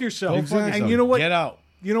fuck yourself. Go fuck And yourself. you know what? Get out.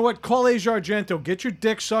 You know what? Call Asia Argento. Get your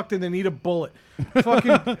dick sucked and then eat a bullet.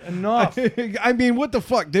 Fucking enough. I mean, what the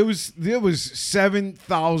fuck? There was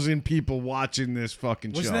 7,000 people watching this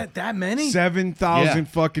fucking Was show. that many? 7,000 Yeah.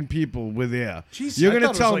 fucking people were there. Jesus, You're I gonna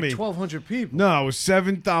thought tell it was me like 1,200 people. No, it was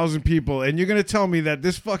 7,000 people, and you're gonna tell me that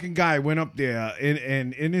this fucking guy went up there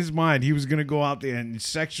and in his mind he was gonna go out there and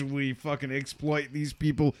sexually fucking exploit these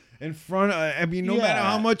people in front of. I mean, no Yeah. matter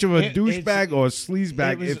how much of a It- douchebag or a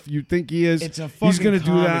sleazebag, it was- if you think he is, it's a he's fucking gonna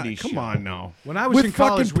do that. comedy Come show. on now. When I was With in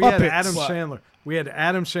college, fucking we had puppets. Adam What? Sandler. We had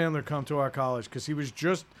Adam Sandler come to our college because he was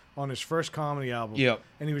just on his first comedy album. Yep.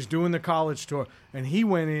 And he was doing the college tour. And he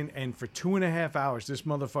went in, and for 2.5 hours, this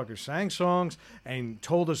motherfucker sang songs and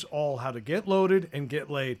told us all how to get loaded and get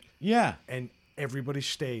laid. Yeah. And everybody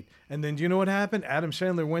stayed. And then do you know what happened? Adam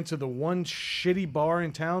Sandler went to the one shitty bar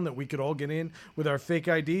in town that we could all get in with our fake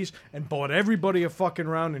IDs and bought everybody a fucking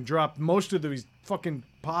round and dropped most of these fucking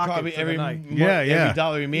pocket Probably for every the night. Yeah.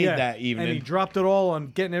 $1 he made that evening. And he dropped it all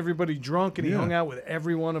on getting everybody drunk, and he Yeah. hung out with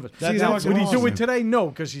every one of us. That's Now, fucking would he do awesome. it today? No,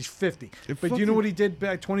 because he's 50. It But do you know fucking- what he did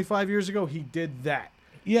back 25 years ago? He did that.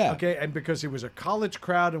 Yeah. Okay, and because it was a college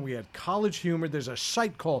crowd and we had college humor, there's a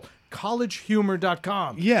site called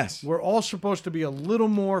collegehumor.com. Yes. We're all supposed to be a little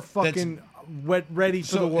more fucking ready for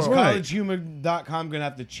So the is world. collegehumor.com gonna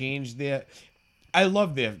have to change their? I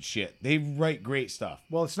love their shit. They write great stuff.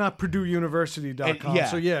 Well, it's not PurdueUniversity.com. And-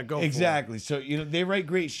 So yeah, go exactly. So they write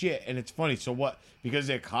great shit, and it's funny. So what? Because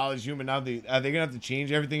they're college humor now, are they gonna have to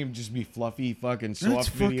change everything and just be fluffy fucking soft That's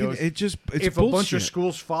fucking. videos? It's for it. If bullshit. a bunch of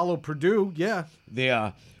schools follow Purdue, yeah. They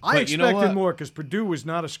are. I But you know expected what? more because Purdue was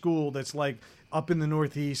not a school that's like up in the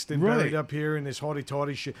Northeast and Right. buried up here in this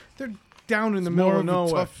haughty-taughty shit. They're down in the more middle of of a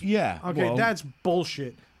nowhere. tough- Yeah. Okay, well- that's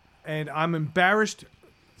bullshit. And I'm embarrassed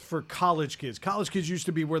for college kids. College kids used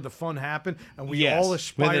to be where the fun happened, and we Yes. all Where the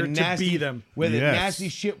aspired to nasty- be them. Where the Yes. nasty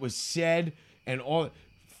shit was said and all.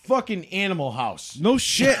 fucking Animal House. No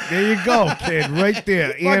shit. There you go, kid. Right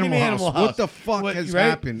there. Animal Animal House. What House. the fuck What, has right?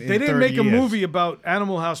 happened? They in didn't 30 make a years? movie about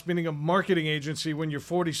Animal House being a marketing agency when you're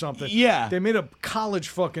 40-something. Yeah. They made a college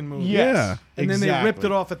fucking movie. Yes, Yeah. And then they ripped exactly.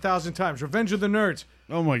 it off 1,000 times. Revenge of the Nerds.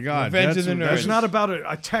 Oh my god. Revenge that's of the what- Nerds. It's not about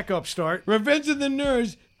a tech upstart. Revenge of the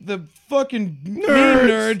Nerds, the fucking mean Nerds.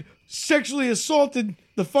 nerd sexually assaulted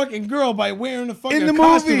the fucking girl by wearing a fucking In the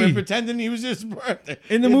costume movie. and pretending he was his birthday.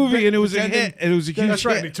 In the movie, and it was a pretending- hit. And it was a huge That's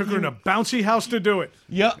right. hit. They took her in a bouncy house to do it.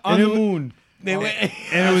 Yeah, on And the it wa- moon. They went,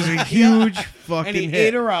 And it was a huge fucking and he hit.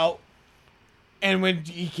 ate her out. And when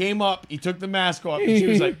he came up, he took the mask off, and she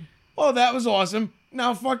was like, "Oh, that was awesome.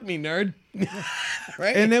 Now fuck me, nerd."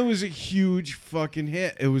 Right? And that was a huge fucking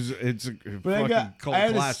hit. It's a fucking cult I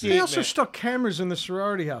had a classic. They also Statement. stuck cameras in the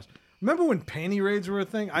sorority house. Remember when panty raids were a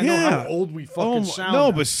thing? I know Yeah. how old we fucking Oh my- sound. no,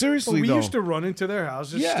 now. but seriously, we though. used to run into their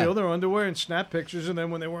houses, Yeah. steal their underwear, and snap pictures of them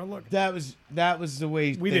when they weren't looking. that was the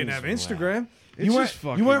way We didn't things have were. Instagram. It's You weren't, just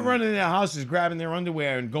fucking. you weren't running in their houses, grabbing their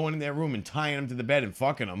underwear and going in their room and tying them to the bed and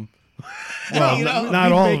fucking them. Well, You know, not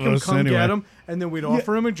We'd all make of them us come anyway. get them, and then we'd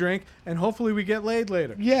offer them a drink, and hopefully we get laid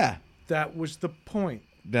later. Yeah, That was the point.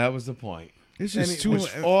 that was the point. It's And just it too. was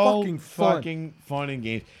All fucking fun. fucking fun and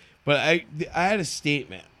games. But I had a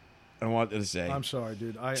statement I wanted to say. I'm sorry,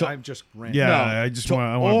 dude. So- I'm just ranting. yeah, No, I just to want.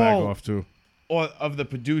 I want to back all- off too. Or of the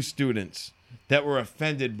Purdue students that were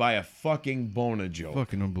offended by a fucking boner joke.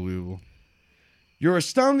 Fucking unbelievable. Your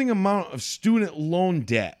astounding amount of student loan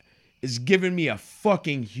debt is giving me a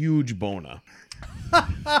fucking huge boner.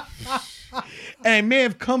 And I may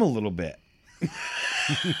have come a little bit.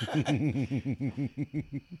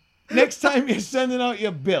 Next time you're sending out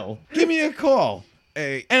your bill, give me a call.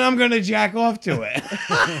 Hey, And I'm going to jack off to it.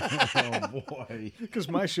 oh boy, Because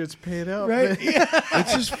my shit's paid out. Right? man.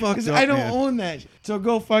 it's just fucked Because up. I don't man. own that. So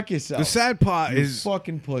go fuck yourself. The sad part You is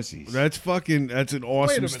fucking pussies. that's an Wait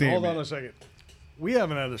awesome a minute. statement. Hold on a second. We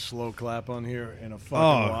haven't had a slow clap on here in a fucking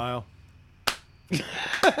Oh. while.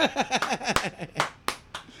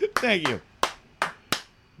 Thank you.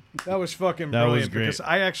 That was fucking That was brilliant great. because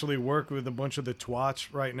I actually work with a bunch of the twats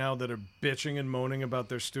right now that are bitching and moaning about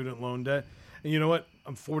their student loan debt. And you know what?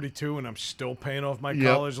 I'm 42 and I'm still paying off my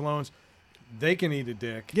Yep. college loans. They can eat a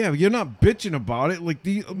dick. Yeah, but you're not bitching about it. Like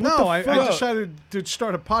what No, the I fuck? decided to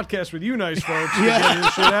start a podcast with you nice folks to get your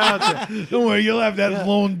shit out there. Don't worry, you'll have that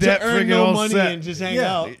loan debt to earn friggin' no all money set. and just hang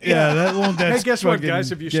Yeah. out. Yeah, that loan Hey, debt's guess what, fucking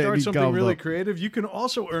guys? If you getting start me something gobbled really up. creative, you can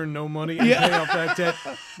also earn no money and pay off that debt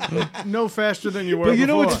no faster than you were But you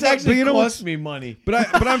know before. what's It's actually But you know cost me money.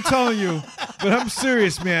 But I'm telling you, but I'm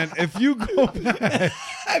serious, man. If you go back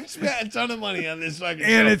I've spent a ton of money on this fucking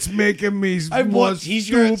and show it's making me I more bought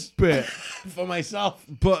t-shirts. stupid. for myself.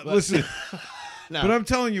 But listen, No. but I'm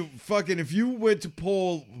telling you, fucking, if you were to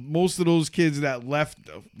poll most of those kids that left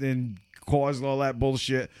and caused all that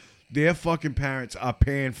bullshit, their fucking parents are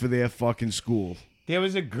paying for their fucking school. There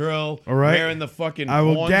was a girl All right. wearing the fucking I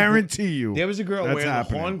will horn- guarantee you. There was a girl that's wearing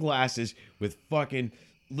happening. the horn glasses with fucking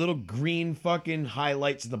little green fucking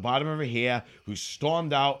highlights at the bottom of her hair who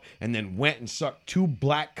stormed out and then went and sucked 2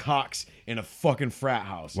 black cocks in a fucking frat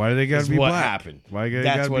house. Why do they gotta Is be what black? happened. Why they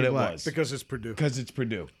That's gotta what be it black? was. because it's Purdue. Because it's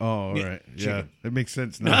Purdue. Oh, all Yeah, right. Yeah, chicken. that makes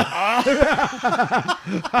sense now.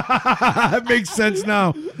 That makes sense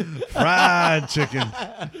now. Fried chicken.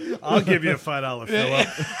 I'll give you a $5 fill up.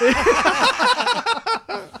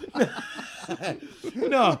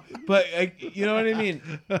 No, but you know what I mean?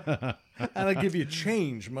 And I'll give you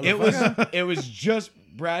change, It motherfucker. was it was just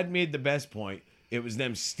Brad made the best point. It was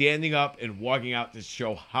them standing up and walking out to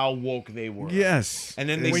show how woke they were. Yes. And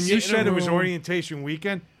then they When sit you in a said it was room- orientation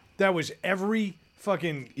weekend, that was every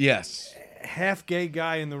fucking Yes. half gay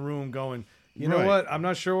guy in the room going, you know Right. what? I'm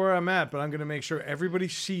not sure where I'm at, but I'm going to make sure everybody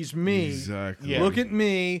sees me. Exactly. Yeah. Look at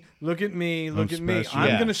me. Look at me. Look I'm at me. special. I'm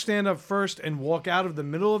Yeah. going to stand up first and walk out of the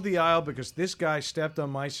middle of the aisle because this guy stepped on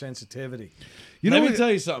my sensitivity. You know Let me what?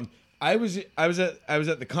 tell you something. I was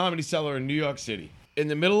at the Comedy Cellar in New York City. In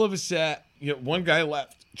the middle of a set, one guy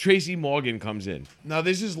left. Tracy Morgan comes in. Now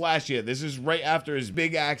this is last year. This is right after his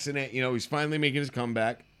big accident. He's finally making his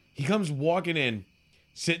comeback. He comes walking in,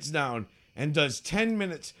 sits down, and does 10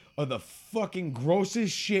 minutes of the fucking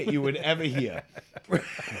grossest shit you would ever hear.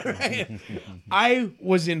 Right? I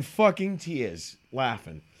was in fucking tears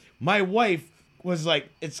laughing. My wife was like,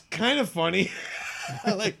 "It's kind of funny."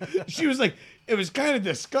 She was like, it was kind of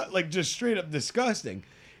just straight up disgusting.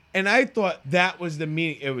 And I thought that was the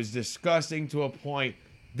meaning. It was disgusting to a point.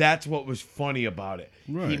 That's what was funny about it.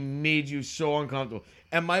 He Right. made you so uncomfortable.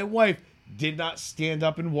 And my wife did not stand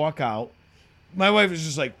up and walk out. My wife was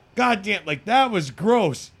just like, "God damn, that was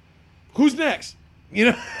gross. Who's next?"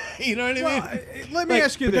 You You know what I Well, mean? let me Like,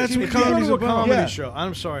 ask you but this: that's what if you go comedy's to a about. comedy Yeah. show,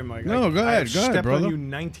 I'm sorry, Mike. No, go I ahead, have go ahead, stepped brother. on you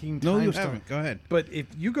 19 No, you times. haven't. Go ahead. But if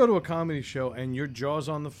you go to a comedy show and your jaw's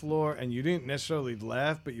on the floor and you didn't necessarily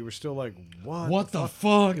laugh, but you were still like, "What? the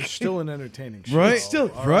fuck? It's still an entertaining show, Right?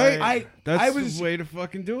 still- all right? I That's was the way to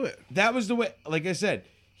fucking do it. that was the way. Like I said,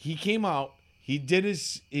 he came out.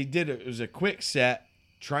 It was a quick set,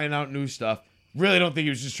 trying out new stuff. Really don't think he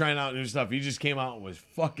was just trying out new stuff. He just came out and was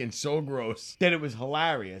fucking so gross that it was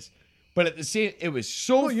hilarious. But at the same, it was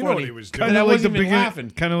so Well, funny. you know what he was doing. that I Kinda like wasn't the even beginning- laughing.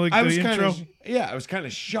 kinda like I the was kinda- intro? Yeah, I was kind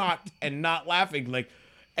of shocked and not laughing. Like,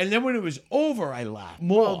 and then when it was over, I laughed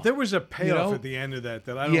more. Well, there was a payoff know? at the end of that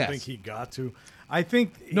I don't Yes. think he got to. I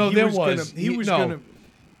think No, he there was. was. Gonna, he was No. going to.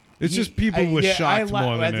 It's just people were I shocked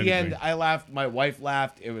more than at the anything. end. I laughed. My wife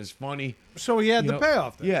laughed. It was funny. So he had You the know,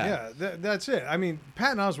 payoff. Then. yeah. That's it. I mean,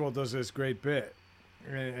 Patton Oswalt does this great bit,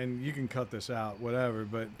 and you can cut this out, whatever.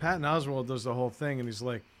 But Patton Oswalt does the whole thing, and he's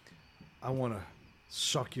like, "I want to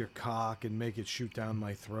suck your cock and make it shoot down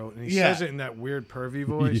my throat," and he Yeah. says it in that weird pervy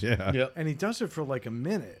voice. Yeah. Yep. And he does it for like a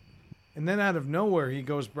minute. And then out of nowhere, he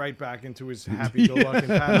goes right back into his happy-go-lucky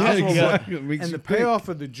Patton Yeah, Oswalt. exactly. It makes And you the think. payoff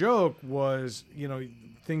of the joke was,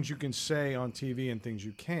 things you can say on TV and things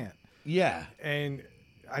you can't. Yeah. And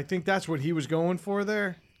I think that's what he was going for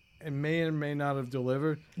there, and may or may not have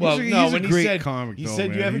delivered. Well, He's a- no, he's a when he great said comic, he though,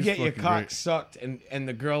 said you man. ever He's get your fucking cock great. sucked and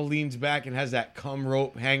the girl leans back and has that cum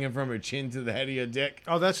rope hanging from her chin to the head of your dick.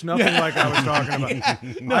 Oh, that's nothing like I was talking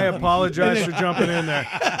about. I apologize for jumping in there.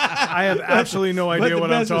 I have absolutely no But idea the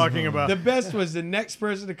what I'm best was- talking about. The best was the next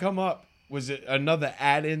person to come up was another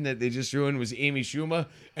add-in that they just threw in was Amy Schumer,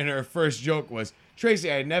 and her first joke was, "Tracy,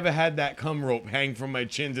 I never had that cum rope hang from my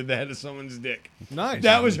chin to the head of someone's dick." Nice.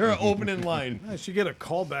 That was her opening line. I should get a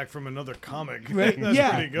call back from another comic. Right? That's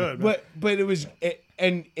yeah, pretty good. But it was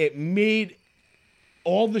and it made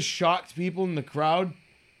all the shocked people in the crowd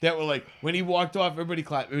that were like, when he walked off, everybody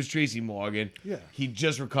clapped. It was Tracy Morgan. Yeah. He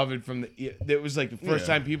just recovered from the. It was like the first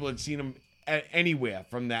Yeah. time people had seen him anywhere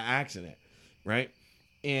from that accident, right?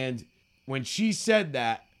 And when she said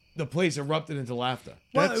that, the place erupted into laughter.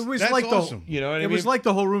 Well, it was That's like awesome. You know what I it mean? was like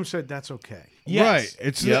the whole room said, "That's okay." Yes. Right.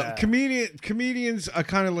 It's Yeah. comedians are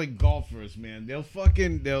kind of like golfers, man.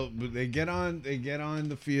 They get on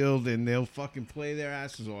the field and they'll fucking play their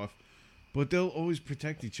asses off, but they'll always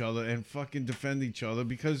protect each other and fucking defend each other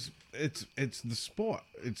because it's the sport.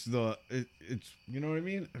 It's you know what I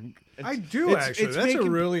mean? I do it's- actually. it's That's a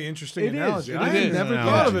making- really interesting It is. analogy. It I is had never an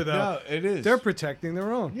thought of analogy. it that No, it is. They're protecting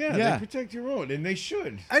their own. Yeah, Yeah. they protect your own, and they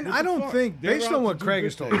should. And What I the don't fuck? think, They're based out on to what do Craig good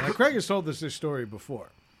has told me, things. now Craig has told us this story before.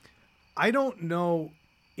 I don't know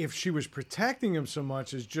if she was protecting him so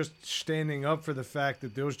much as just standing up for the fact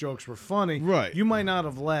that those jokes were funny. Right. You might not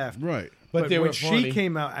have laughed. Right. But they when were she funny.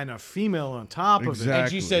 came out and a female on top of it. Exactly.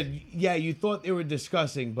 And she said, "Yeah, you thought they were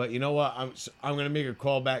disgusting, but you know what? I'm going to make a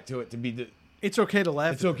call back to it to be. It's okay to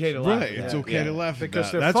laugh. It's at okay this. to laugh. Right, at it's that. okay Yeah. to laugh Because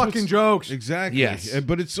at they're that. That's fucking what's- jokes. Exactly. Yes.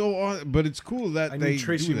 But it's but it's cool that I they need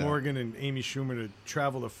Tracy do that. Morgan and Amy Schumer to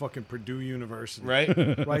travel to fucking Purdue University. Right?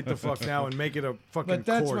 Right the fuck now and make it a fucking But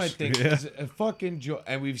that's course. my thing. It's a fucking joke.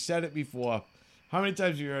 And we've said it before. How many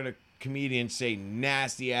times have you heard a comedian say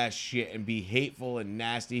nasty ass shit and be hateful and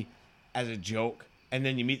nasty as a joke? And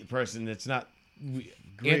then you meet the person that's not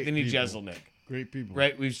Great Anthony people. Jeselnik. Great people.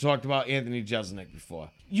 Right? We've talked about Anthony Jeselnik before.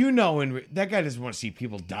 You know, and that guy doesn't want to see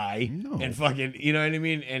people die. No. And fucking, you know what I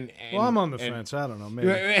mean? And Well, I'm on the and- fence. I don't know. Maybe.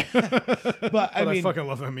 Right, right. But I But I mean, fucking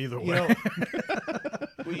love him either way.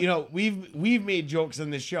 you know, we've made jokes on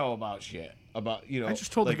this show about shit. About, you know, I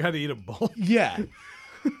just told like, the guy to eat a bowl. yeah.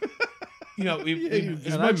 You know, as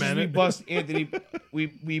and I much as meant we it. bust Anthony,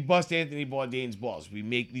 we bust Anthony Bourdain's balls. We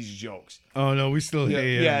make these jokes. Oh no, we still Yeah,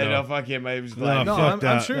 hate him. yeah, though. no, fuck him. I was glad. No, fuck I'm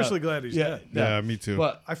that. seriously glad he's yeah, dead. Yeah, me too.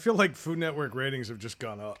 But I feel like Food Network ratings have just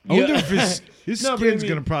gone up. I wonder Yeah. if his No, but I skin's mean-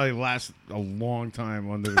 gonna probably last a long time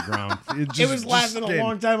under the ground. it was lasting a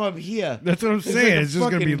long time up here. That's what I'm It's saying. like a It's just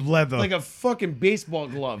gonna be fucking- leather. like a fucking baseball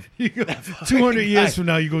glove. 200 years from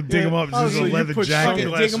now, you go dig him up. It's Oh, just so a you leather put jacket.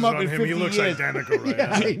 sunglasses dig him up on in him. He 50 looks years. identical right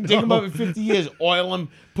now. Dig him up in 50 years, oil him,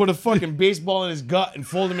 put a fucking baseball in his gut, and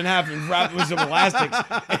fold him in half and wrap him with some elastics.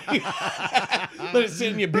 Let it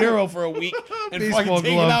sit in your bureau for a week and Baseball fucking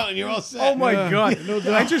take glove. it out, and you're all set. Oh my god!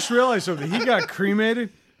 I just realized something. He got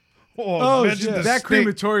cremated. Oh, imagine shit. the That stink.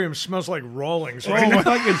 crematorium smells like Rawlings. Oh Right my now.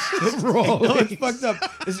 fucking you know, it's fucked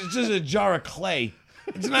up. This is just a jar of clay.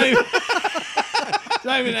 It's not even. It's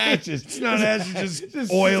not even ashes. It's not ashes,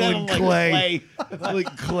 just oil settled and like clay.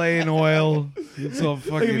 Like clay and oil. It's all Like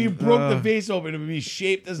fucking. if you broke the vase open, it would be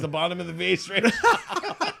shaped as the bottom of the vase, right?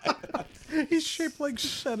 He He's shaped like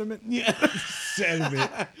sediment, Yeah.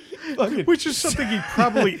 Sediment. Fucking which is something he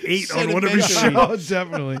probably ate on one of his Sedimentary. shows. Oh,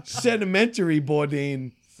 definitely. sedimentary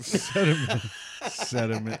Bourdain. Sediment.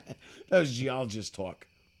 Sediment. That was geologist talk.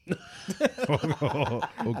 Oh,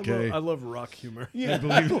 okay. I love rock humor. Yeah.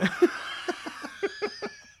 Believe it.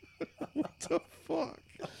 What the fuck?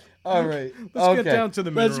 All right. Let's get down to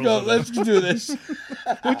the Let's go. minerals of Let's do this.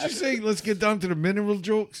 What'd you say? Let's get down to the mineral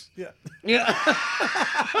jokes. Yeah. Yeah.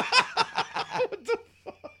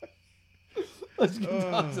 Let's get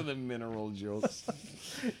down to the mineral jokes.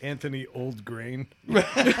 Anthony Oldgrain.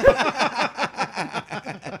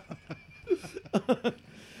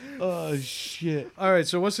 Oh shit. All right,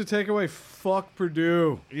 so what's the takeaway? Fuck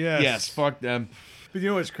Purdue. Yes. Fuck them. But you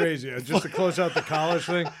know what's crazy? Just to close out the college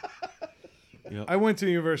thing, Yep. I went to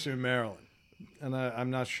the University of Maryland, and I'm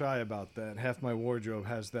not shy about that. Half my wardrobe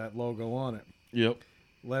has that logo on it. Yep.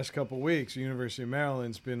 Last couple weeks, the University of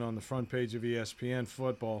Maryland's been on the front page of ESPN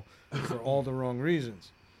football for all the wrong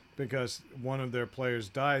reasons, because one of their players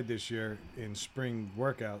died this year in spring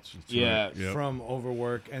workouts Yeah. Yep. from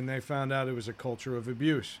overwork, and they found out it was a culture of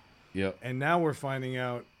abuse. Yep. And now we're finding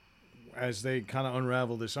out, as they kind of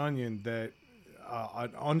unravel this onion, that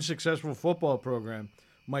an unsuccessful football program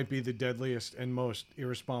might be the deadliest and most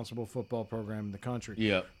irresponsible football program in the country.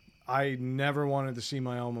 Yep. I never wanted to see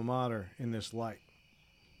my alma mater in this light.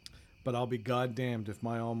 But I'll be goddamned if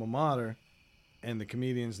my alma mater and the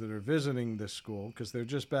comedians that are visiting this school, because they're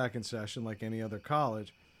just back in session like any other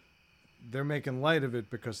college, they're making light of it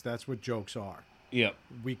because that's what jokes are. Yep.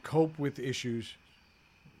 We cope with issues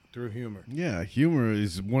through humor. Yeah, humor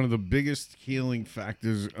is one of the biggest healing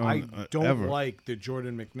factors I don't ever. like that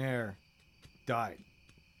Jordan McNair died,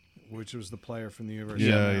 which was the player from the University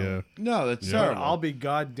Yeah, of yeah. Maryland. No, that's Yeah. terrible. I'll be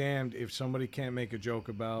goddamned if somebody can't make a joke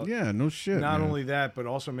about Yeah, no shit. not man. only that, but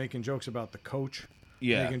also making jokes about the coach,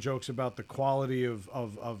 Yeah. making jokes about the quality of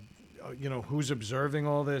who's observing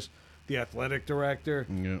all this, the athletic director,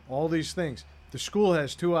 Yeah. all these things. The school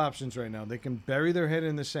has two options right now. They can bury their head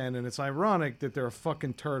in the sand, and it's ironic that their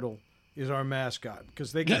fucking turtle is our mascot,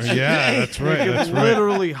 because they can Yeah, that's right. they That's can right.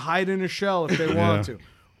 literally hide in a shell if they want Yeah. to.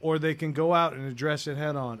 Or they can go out and address it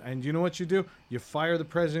head on. And you know what you do? You fire the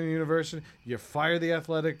president of the university, you fire the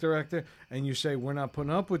athletic director, and you say, we're not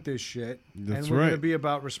putting up with this shit. That's and we're going to right. be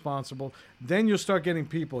about responsible. Then you'll start getting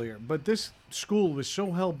people here. But this school was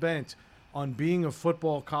so hell-bent on being a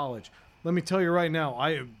football college. Let me tell you right now,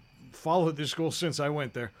 I have followed this school since I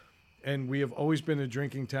went there. And we have always been a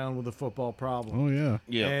drinking town with a football problem. Oh yeah.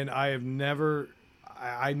 Yeah. And I have never,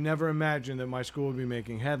 I never imagined that my school would be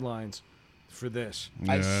making headlines for this.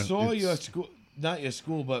 I Yeah, saw it's- your school, not your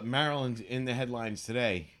school, but Maryland in the headlines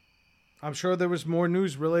today. I'm sure there was more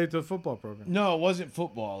news related to the football program. No, it wasn't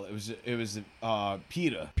football. It was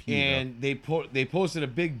PETA. And they posted a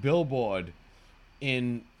big billboard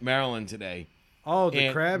in Maryland today. Oh, the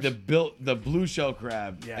And crabs? the blue shell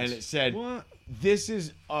crab, Yes. and it said, What? "This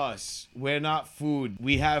is us. We're not food.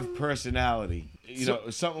 We have personality." You know,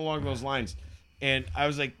 something along those lines. And I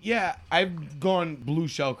was like, "Yeah, I've gone blue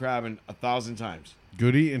shell crabbing 1,000 times,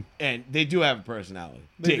 Good eating. and they do have a personality.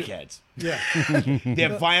 They do. Dickheads. yeah.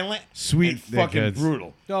 They're violent, Sweet and fucking dickheads.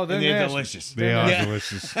 brutal. No, they're and they're nasty. delicious. They are Yeah.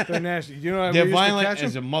 delicious. They're nasty. You know how They're we used to violent catch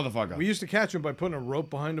as a them? motherfucker. We used to catch them by putting a rope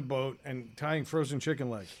behind a boat and tying frozen chicken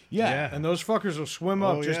legs. yeah. And those fuckers will swim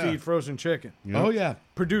up Oh, just to yeah. eat frozen chicken. Oh yeah.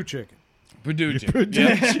 Purdue chicken. Purdue chicken.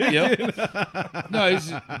 Yep.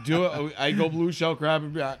 No, I go blue shell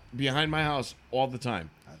crab behind my house all the time.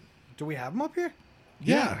 Do we have them up here?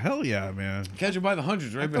 Yeah, hell yeah, man. Catch them by the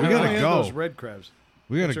hundreds right We behind gotta my only house. had go. those red crabs.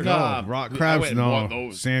 We gotta Those go. are Rock I crabs, went and bought no.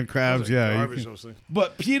 those. Sand crabs, Those are yeah. you garbage, can- those things.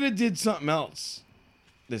 But Peter did something else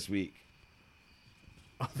this week.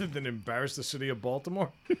 Other than embarrass the city of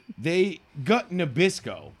Baltimore. They got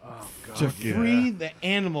Nabisco Oh, God. to free the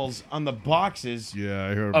animals on the boxes Yeah, I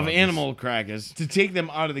heard of about this. animal crackers to take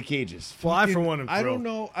them out of the cages. Well, I, for one, am I thrilled.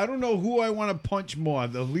 don't know who I want to punch more,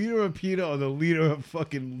 the leader of PETA or the leader of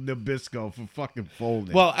fucking Nabisco for fucking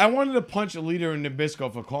folding. Well, I wanted to punch a leader in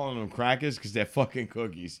Nabisco for calling them crackers because they're fucking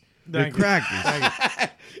cookies. they're Thank you. crackers.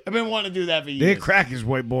 I've been wanting to do that for years. They're crackers,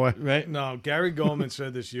 white boy. Right? No, Gary Goldman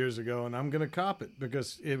said this years ago, and I'm going to cop it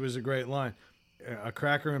because it was a great line. A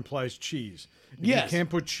cracker implies cheese. If Yes. you can't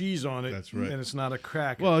put cheese on it, That's right. then it's not a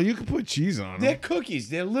cracker. Well, you can put cheese on They're them. cookies.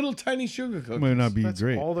 They're little tiny sugar cookies. Might not be That's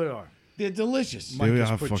great. all they are. They're delicious. They Mike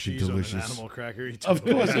just are put fucking cheese on an delicious. animal cracker. He Of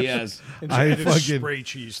totally course he has. has. And I added fucking- spray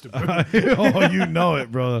cheese to boot. Oh, you know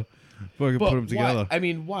it, brother. Fucking But put them together. Why? I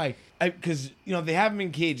mean, why? Because they have them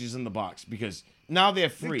in cages in the box because now they're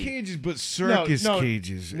They're free. cages, but circus No,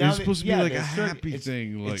 cages. now It's supposed to be like a they're happy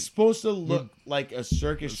thing, like it's supposed to look like a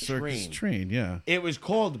circus circus train. train. Yeah, It was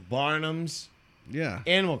called Barnum's yeah.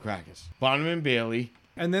 Animal Crackers. Barnum and Bailey.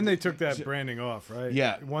 And then they took that branding off, right?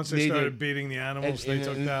 Yeah, Once they they started did. beating the animals, they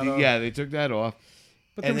took And- that off. Yeah, they took that off.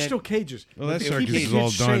 But there and were then- still cages. Well, that But circus keep is the all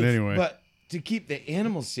kids done safe. anyway. But to keep the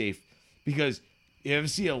animals safe, because you ever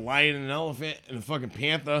see a lion and an elephant and a fucking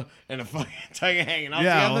panther and a fucking tiger hanging out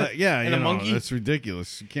yeah, together? well, yeah. and You a know, monkey. that's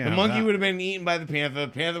ridiculous. You can't. The have monkey that. would have been eaten by the panther.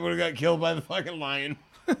 The panther would have got killed by the fucking lion.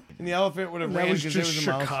 And the elephant would have That ran was because there just was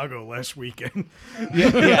a mouse. Chicago last weekend.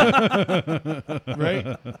 Yeah.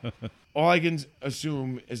 Right? All I can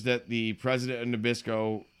assume is that the president of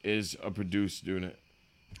Nabisco is a produced unit.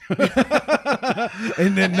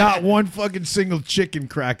 And then not one fucking single chicken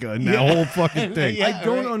cracker in that whole fucking thing. Yeah. I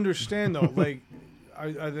don't right. understand though. Like,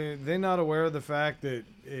 are they not aware of the fact that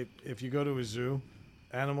if you go to a zoo,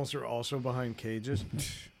 animals are also behind cages?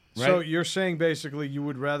 So Right. you're saying basically you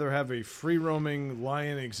would rather have a free roaming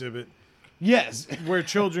lion exhibit Yes. where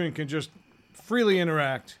children can just freely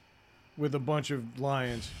interact with a bunch of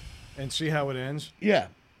lions and see how it ends? Yeah.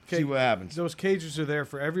 Okay. See what happens. Those cages are there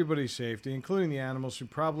for everybody's safety, including the animals who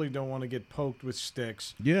probably don't want to get poked with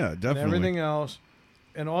sticks Yeah, and definitely. everything else.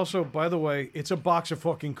 And also, by the way, it's a box of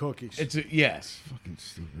fucking cookies. Yes. Fucking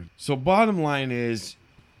stupid. So bottom line is,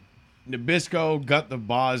 Nabisco got the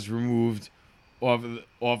bars removed off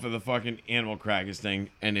of the fucking Animal Crackers thing,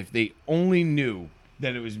 and if they only knew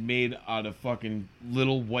that it was made out of fucking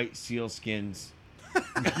little white seal skins.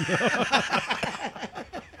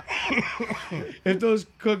 If those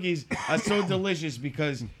cookies are so delicious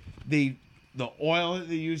because the oil that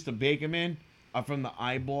they use to bake them in are from the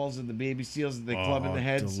eyeballs of the baby seals that they club in Oh, the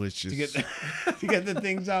heads delicious. to get to get the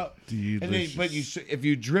things out. And but if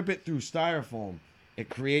you drip it through styrofoam, it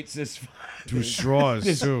creates this Through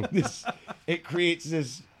straws too. it creates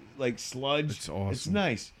this like sludge. It's awesome. It's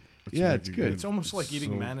nice. It's yeah, really it's good. good. It's almost like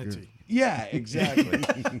eating So manatee. good. Yeah, exactly.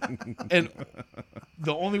 And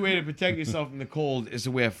the only way to protect yourself from the cold is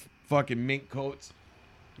to wear fucking mink coats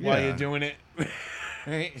while Yeah. you're doing it. Right?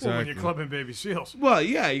 Well, when Exactly. you're clubbing baby seals. Well,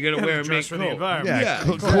 yeah, you gotta You wear gotta a mink dress for the coat. environment. Yeah,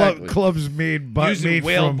 Yeah, exactly. clubs made Using made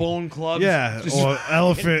whale from bone clubs. yeah, Just- or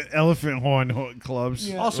elephant horn clubs.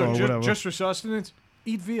 Yeah. Also, or whatever. just for sustenance,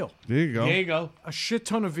 eat veal. there you go. there you go. A shit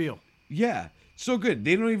ton of veal. Yeah. So good.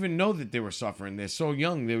 They don't even know that they were suffering. They're so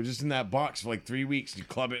young. They were just in that box for like 3 weeks. You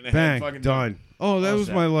club it in the head. Bang, Fucking done. Oh, that How's was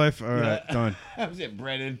that? my life. All right, Yeah. done. That was it.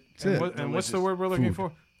 Breaded. And what's the word we're looking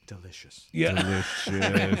for? Delicious. Yeah.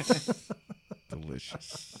 Delicious.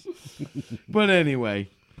 Delicious. But anyway,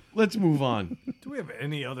 let's move on. Do we have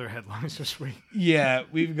any other headlines this week? Yeah,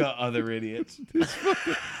 we've got other idiots.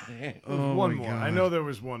 Oh One my more. God. I know there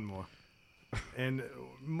was one more. And it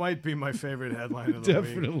might be my favorite headline of the week.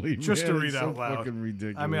 Definitely. Just to man, read it's out so loud. Fucking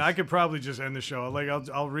ridiculous. I mean, I could probably just end the show. Like,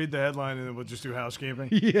 I'll read the headline and then we'll just do housekeeping.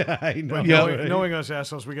 Yeah, I know. But Yeah. knowing us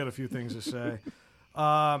assholes, we got a few things to say.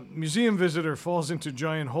 Museum visitor falls into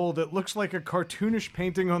giant hole that looks like a cartoonish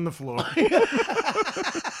painting on the floor.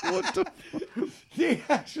 What the?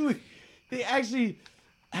 they actually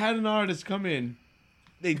had an artist come in.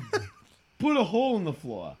 They put a hole in the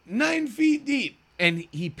floor 9 feet deep, and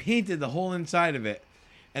he painted the whole inside of it.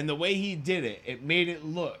 And the way he did it, it made it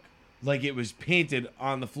look like it was painted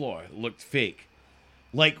on the floor. It looked fake,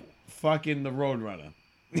 like fucking the Roadrunner.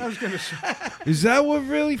 I was gonna say, Is that what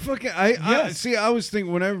really fucking? I Yes. see. I was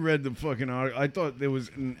thinking when I read the fucking article, I thought there was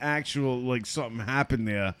an actual like something happened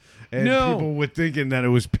there, and No. people were thinking that it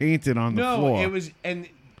was painted on the No, floor. it was, and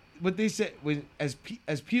what they said was as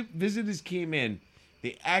visitors came in,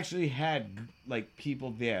 they actually had like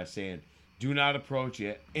people there saying, "Do not approach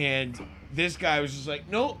it," and this guy was just like,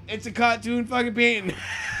 "Nope, it's a cartoon fucking painting."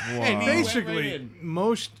 And he went basically, right in.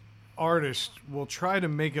 most artists will try to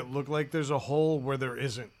make it look like there's a hole where there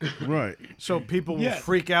isn't. right. So people will Yeah.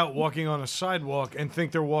 freak out walking on a sidewalk and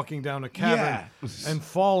think they're walking down a cavern and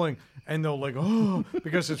falling, and they'll like, oh,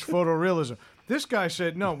 because it's photorealism. This guy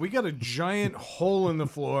said, no, we got a giant hole in the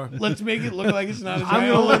floor. Let's make it look like it's not a I'm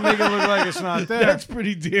giant going to hole. make it look like it's not there. That's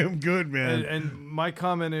pretty damn good, man. And my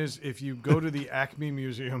comment is, if you go to the Acme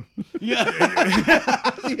Museum, Yeah,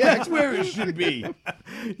 that's where it should be.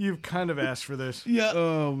 you've kind of asked for this. Yeah,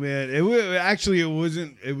 Oh man! Actually, it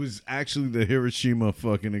wasn't. It was actually the Hiroshima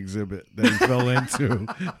fucking exhibit that he fell into.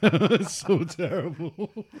 It's so terrible.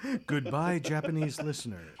 Goodbye, Japanese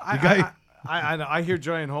listener. guy- I hear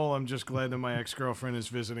giant hole. I'm just glad that my ex-girlfriend is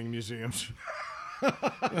visiting museums.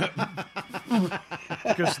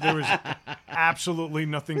 Because there was absolutely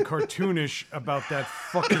nothing cartoonish about that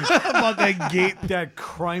fucking About that gate. that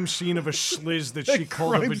crime scene of a sliz that she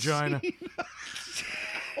called a crime vagina.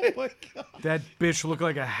 Oh my god. That bitch looked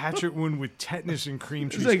like a hatchet wound with tetanus and cream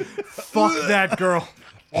cheese. like, Fuck that girl.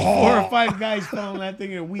 4 or 5 guys fell in that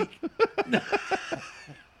thing in a week.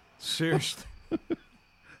 Seriously.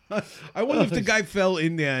 I wonder if the guy fell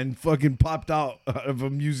in there and fucking popped out of a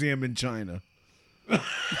museum in China.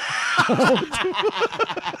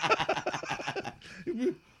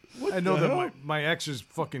 I know that my ex's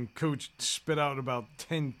fucking coach spit out about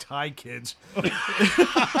 10 Thai kids.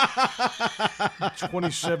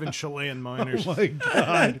 27 Chilean miners. Oh my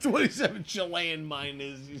god. 27 Chilean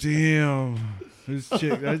miners. Damn.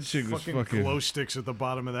 That chick was fucking fucking. glow sticks at the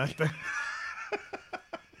bottom of that thing.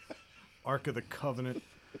 Ark of the Covenant.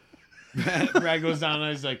 Brad goes down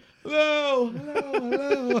and he's like, hello.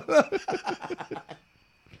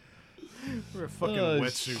 We're a fucking Oh,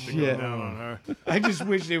 wetsuit to shit. go down on her. I just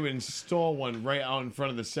wish they would install one right out in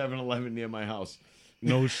front of the 7-Eleven near my house.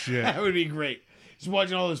 No shit. That would be great. Just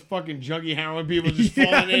watching all those fucking junkie heroin people just Yeah,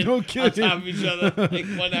 falling in no on kidding. top of each other, like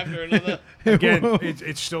one after another. Again,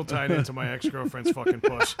 it's still tied into my ex-girlfriend's fucking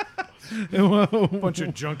puss. Bunch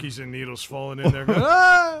of junkies and needles falling in there. Going,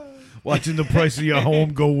 ah! Watching the price of your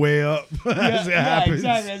home go way up as it happens.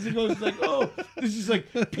 Exactly. As it goes, like, oh, this is like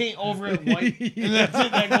paint over it white, and that's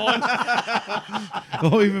it. That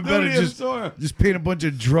going. Oh, even better, Nobody ever saw her. just paint a bunch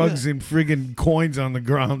of drugs and friggin' coins on the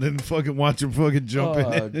ground and fucking watch them fucking jump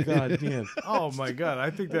in it. god damn! Oh my god, I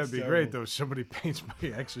think that'd be great though. Somebody paints my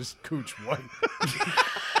ex's cooch white.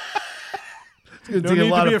 It's gonna No take a need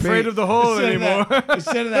lot to be of afraid paint. of the hole Instead anymore.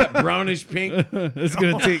 instead of that brownish pink,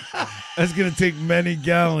 That's gonna take many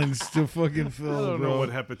gallons to fucking fill, I don't bro. know what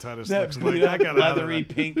hepatitis that looks like. I got leathery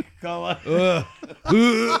pink color.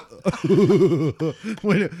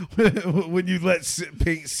 when you let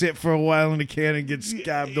paint sit for a while in a can and get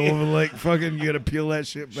scabbed over, like fucking, you gotta peel that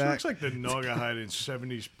shit She back. looks like the Naugahyde in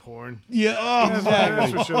 70s porn. Yeah. Oh,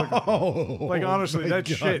 That's what she looked like. Oh, Like, honestly, my that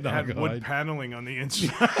God, shit no, had God. wood paneling on the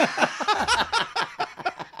inside.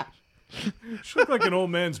 She looked like an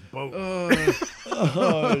old man's boat. oh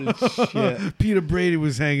shit! Peter Brady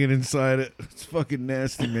was hanging inside it. It's fucking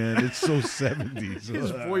nasty, man. It's so 70s.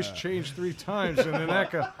 His voice changed 3 times in an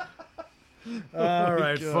echo. All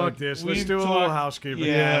right, God. fuck this. Let's We've do a little talked- housekeeping.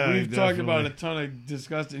 Yeah, Yeah, we've talked about definitely. a ton of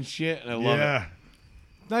disgusting shit, and I love Yeah.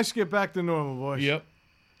 Nice to get back to normal, boys. it. Yep.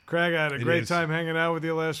 Craig, I had a great is. time hanging out with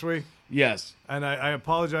you last week. Yes. And I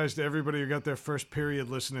apologize to everybody who got their first period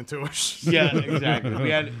listening to us. Yeah.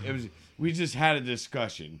 Exactly. We just had a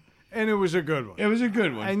discussion. And it was a good one. It was a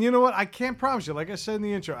good one. And you know what? I can't promise you, like I said in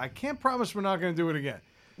the intro, I can't promise we're not going to do it again.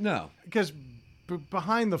 no. Because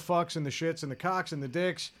behind the fucks and the shits and the cocks and the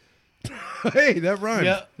dicks, Hey, that rhymed.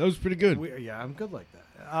 Yeah. That was pretty good. yeah, I'm good like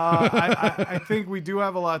that. I think we do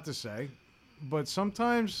have a lot to say, but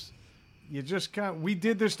sometimes you just can't. We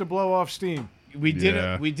did this to blow off steam. We did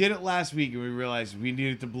Yeah. it. We did it last week, and we realized we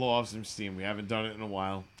needed to blow off some steam. We haven't done it in a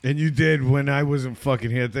while. And you did when I wasn't fucking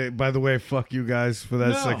here. By the way, fuck you guys for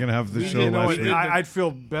that No, second half of the we show didn't know last it. week. I'd feel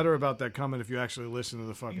better about that comment if you actually listened to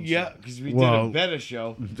the fucking Yeah, show. because we Well- did a better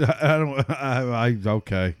show I don't. I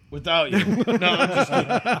okay. without you. No, I'm just kidding.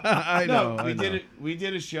 I No, know. we I did know. it. We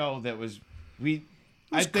did a show that was we.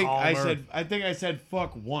 I was think I calmer. said. I think I said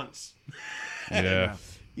fuck once. Yeah.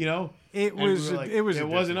 You know. It And we was. were like, it was. It a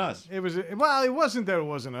wasn't different- us. It was. Well, it wasn't that it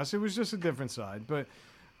wasn't us. It was just a different side. But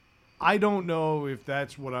I don't know if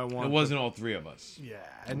that's what I want. It wasn't all 3 of us. Yeah,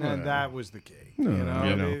 and then Well. that was the key. No, you know,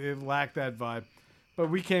 you know. It lacked that vibe. But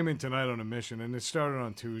we came in tonight on a mission, and it started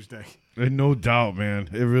on Tuesday. And no doubt, man.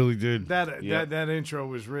 It really did. Yeah. That intro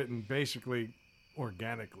was written basically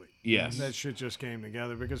organically. Yes. That shit just came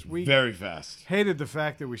together because we Very fast. hated the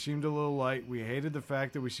fact that we seemed a little light. We hated the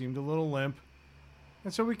fact that we seemed a little limp.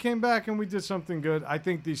 And so we came back and we did something good. I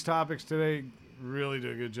think these topics today really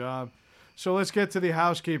did a good job. So let's get to the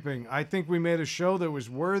housekeeping. I think we made a show that was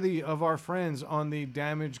worthy of our friends on the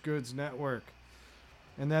Damaged Goods Network.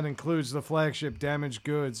 And that includes the flagship Damaged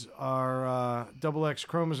Goods, our double X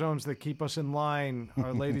chromosomes that keep us in line,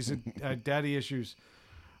 our ladies at Daddy Issues,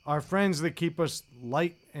 our friends that keep us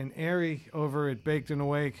light and airy over at Baked and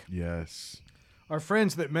Awake, Yes. our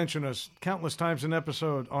friends that mention us countless times an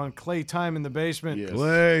episode on Clay Time in the Basement, Yes.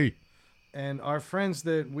 Clay. and our friends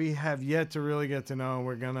that we have yet to really get to know, and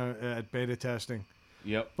we're going to at beta testing.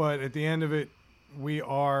 Yep. But at the end of it, we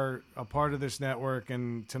are a part of this network,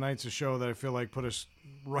 and tonight's a show that I feel like put us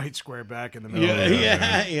right square back in the middle. Yeah,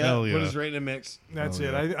 yeah. yeah. Hell Put yeah. us right in the mix. That's Oh,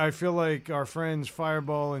 it. I feel like our friends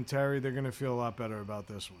Fireball and Terry, they're going to feel a lot better about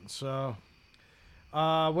this one. So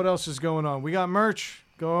What else is going on? We got merch.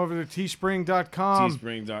 Go over to teespring.com.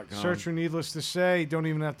 Teespring.com. Search for Needless to Say. Don't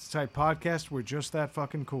even have to type podcast. We're just that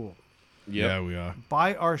fucking cool. Yep. Yeah, we are.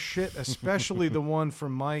 Buy our shit, especially the one for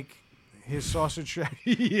Mike, his sausage shack.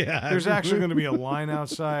 Yeah. There's actually going to be a line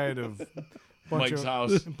outside of Mike's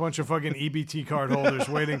house. a bunch of fucking EBT card holders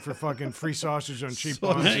waiting for fucking free sausage on cheap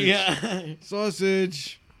boxes. Yeah.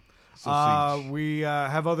 Sausage. We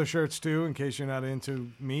have other shirts too, in case you're not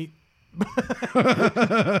into meat.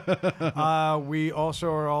 We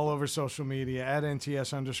also are all over social media at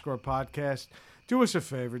NTS_podcast. Do us a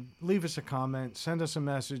favor, leave us a comment, send us a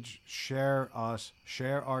message, share our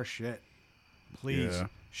shit. Please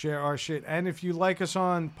share our shit. And if you like us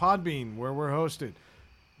on Podbean, where we're hosted,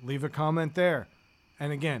 leave a comment there.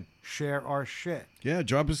 And again, share our shit. Yeah,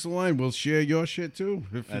 drop us a line. We'll share your shit too.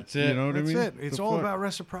 That's You it. know what That's I mean? it. It's all about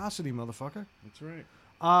reciprocity, motherfucker. That's right.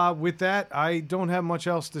 With that, I don't have much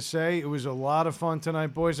else to say. It was a lot of fun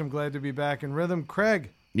tonight, boys. I'm glad to be back in rhythm. Craig.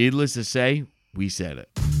 Needless to say, we said it.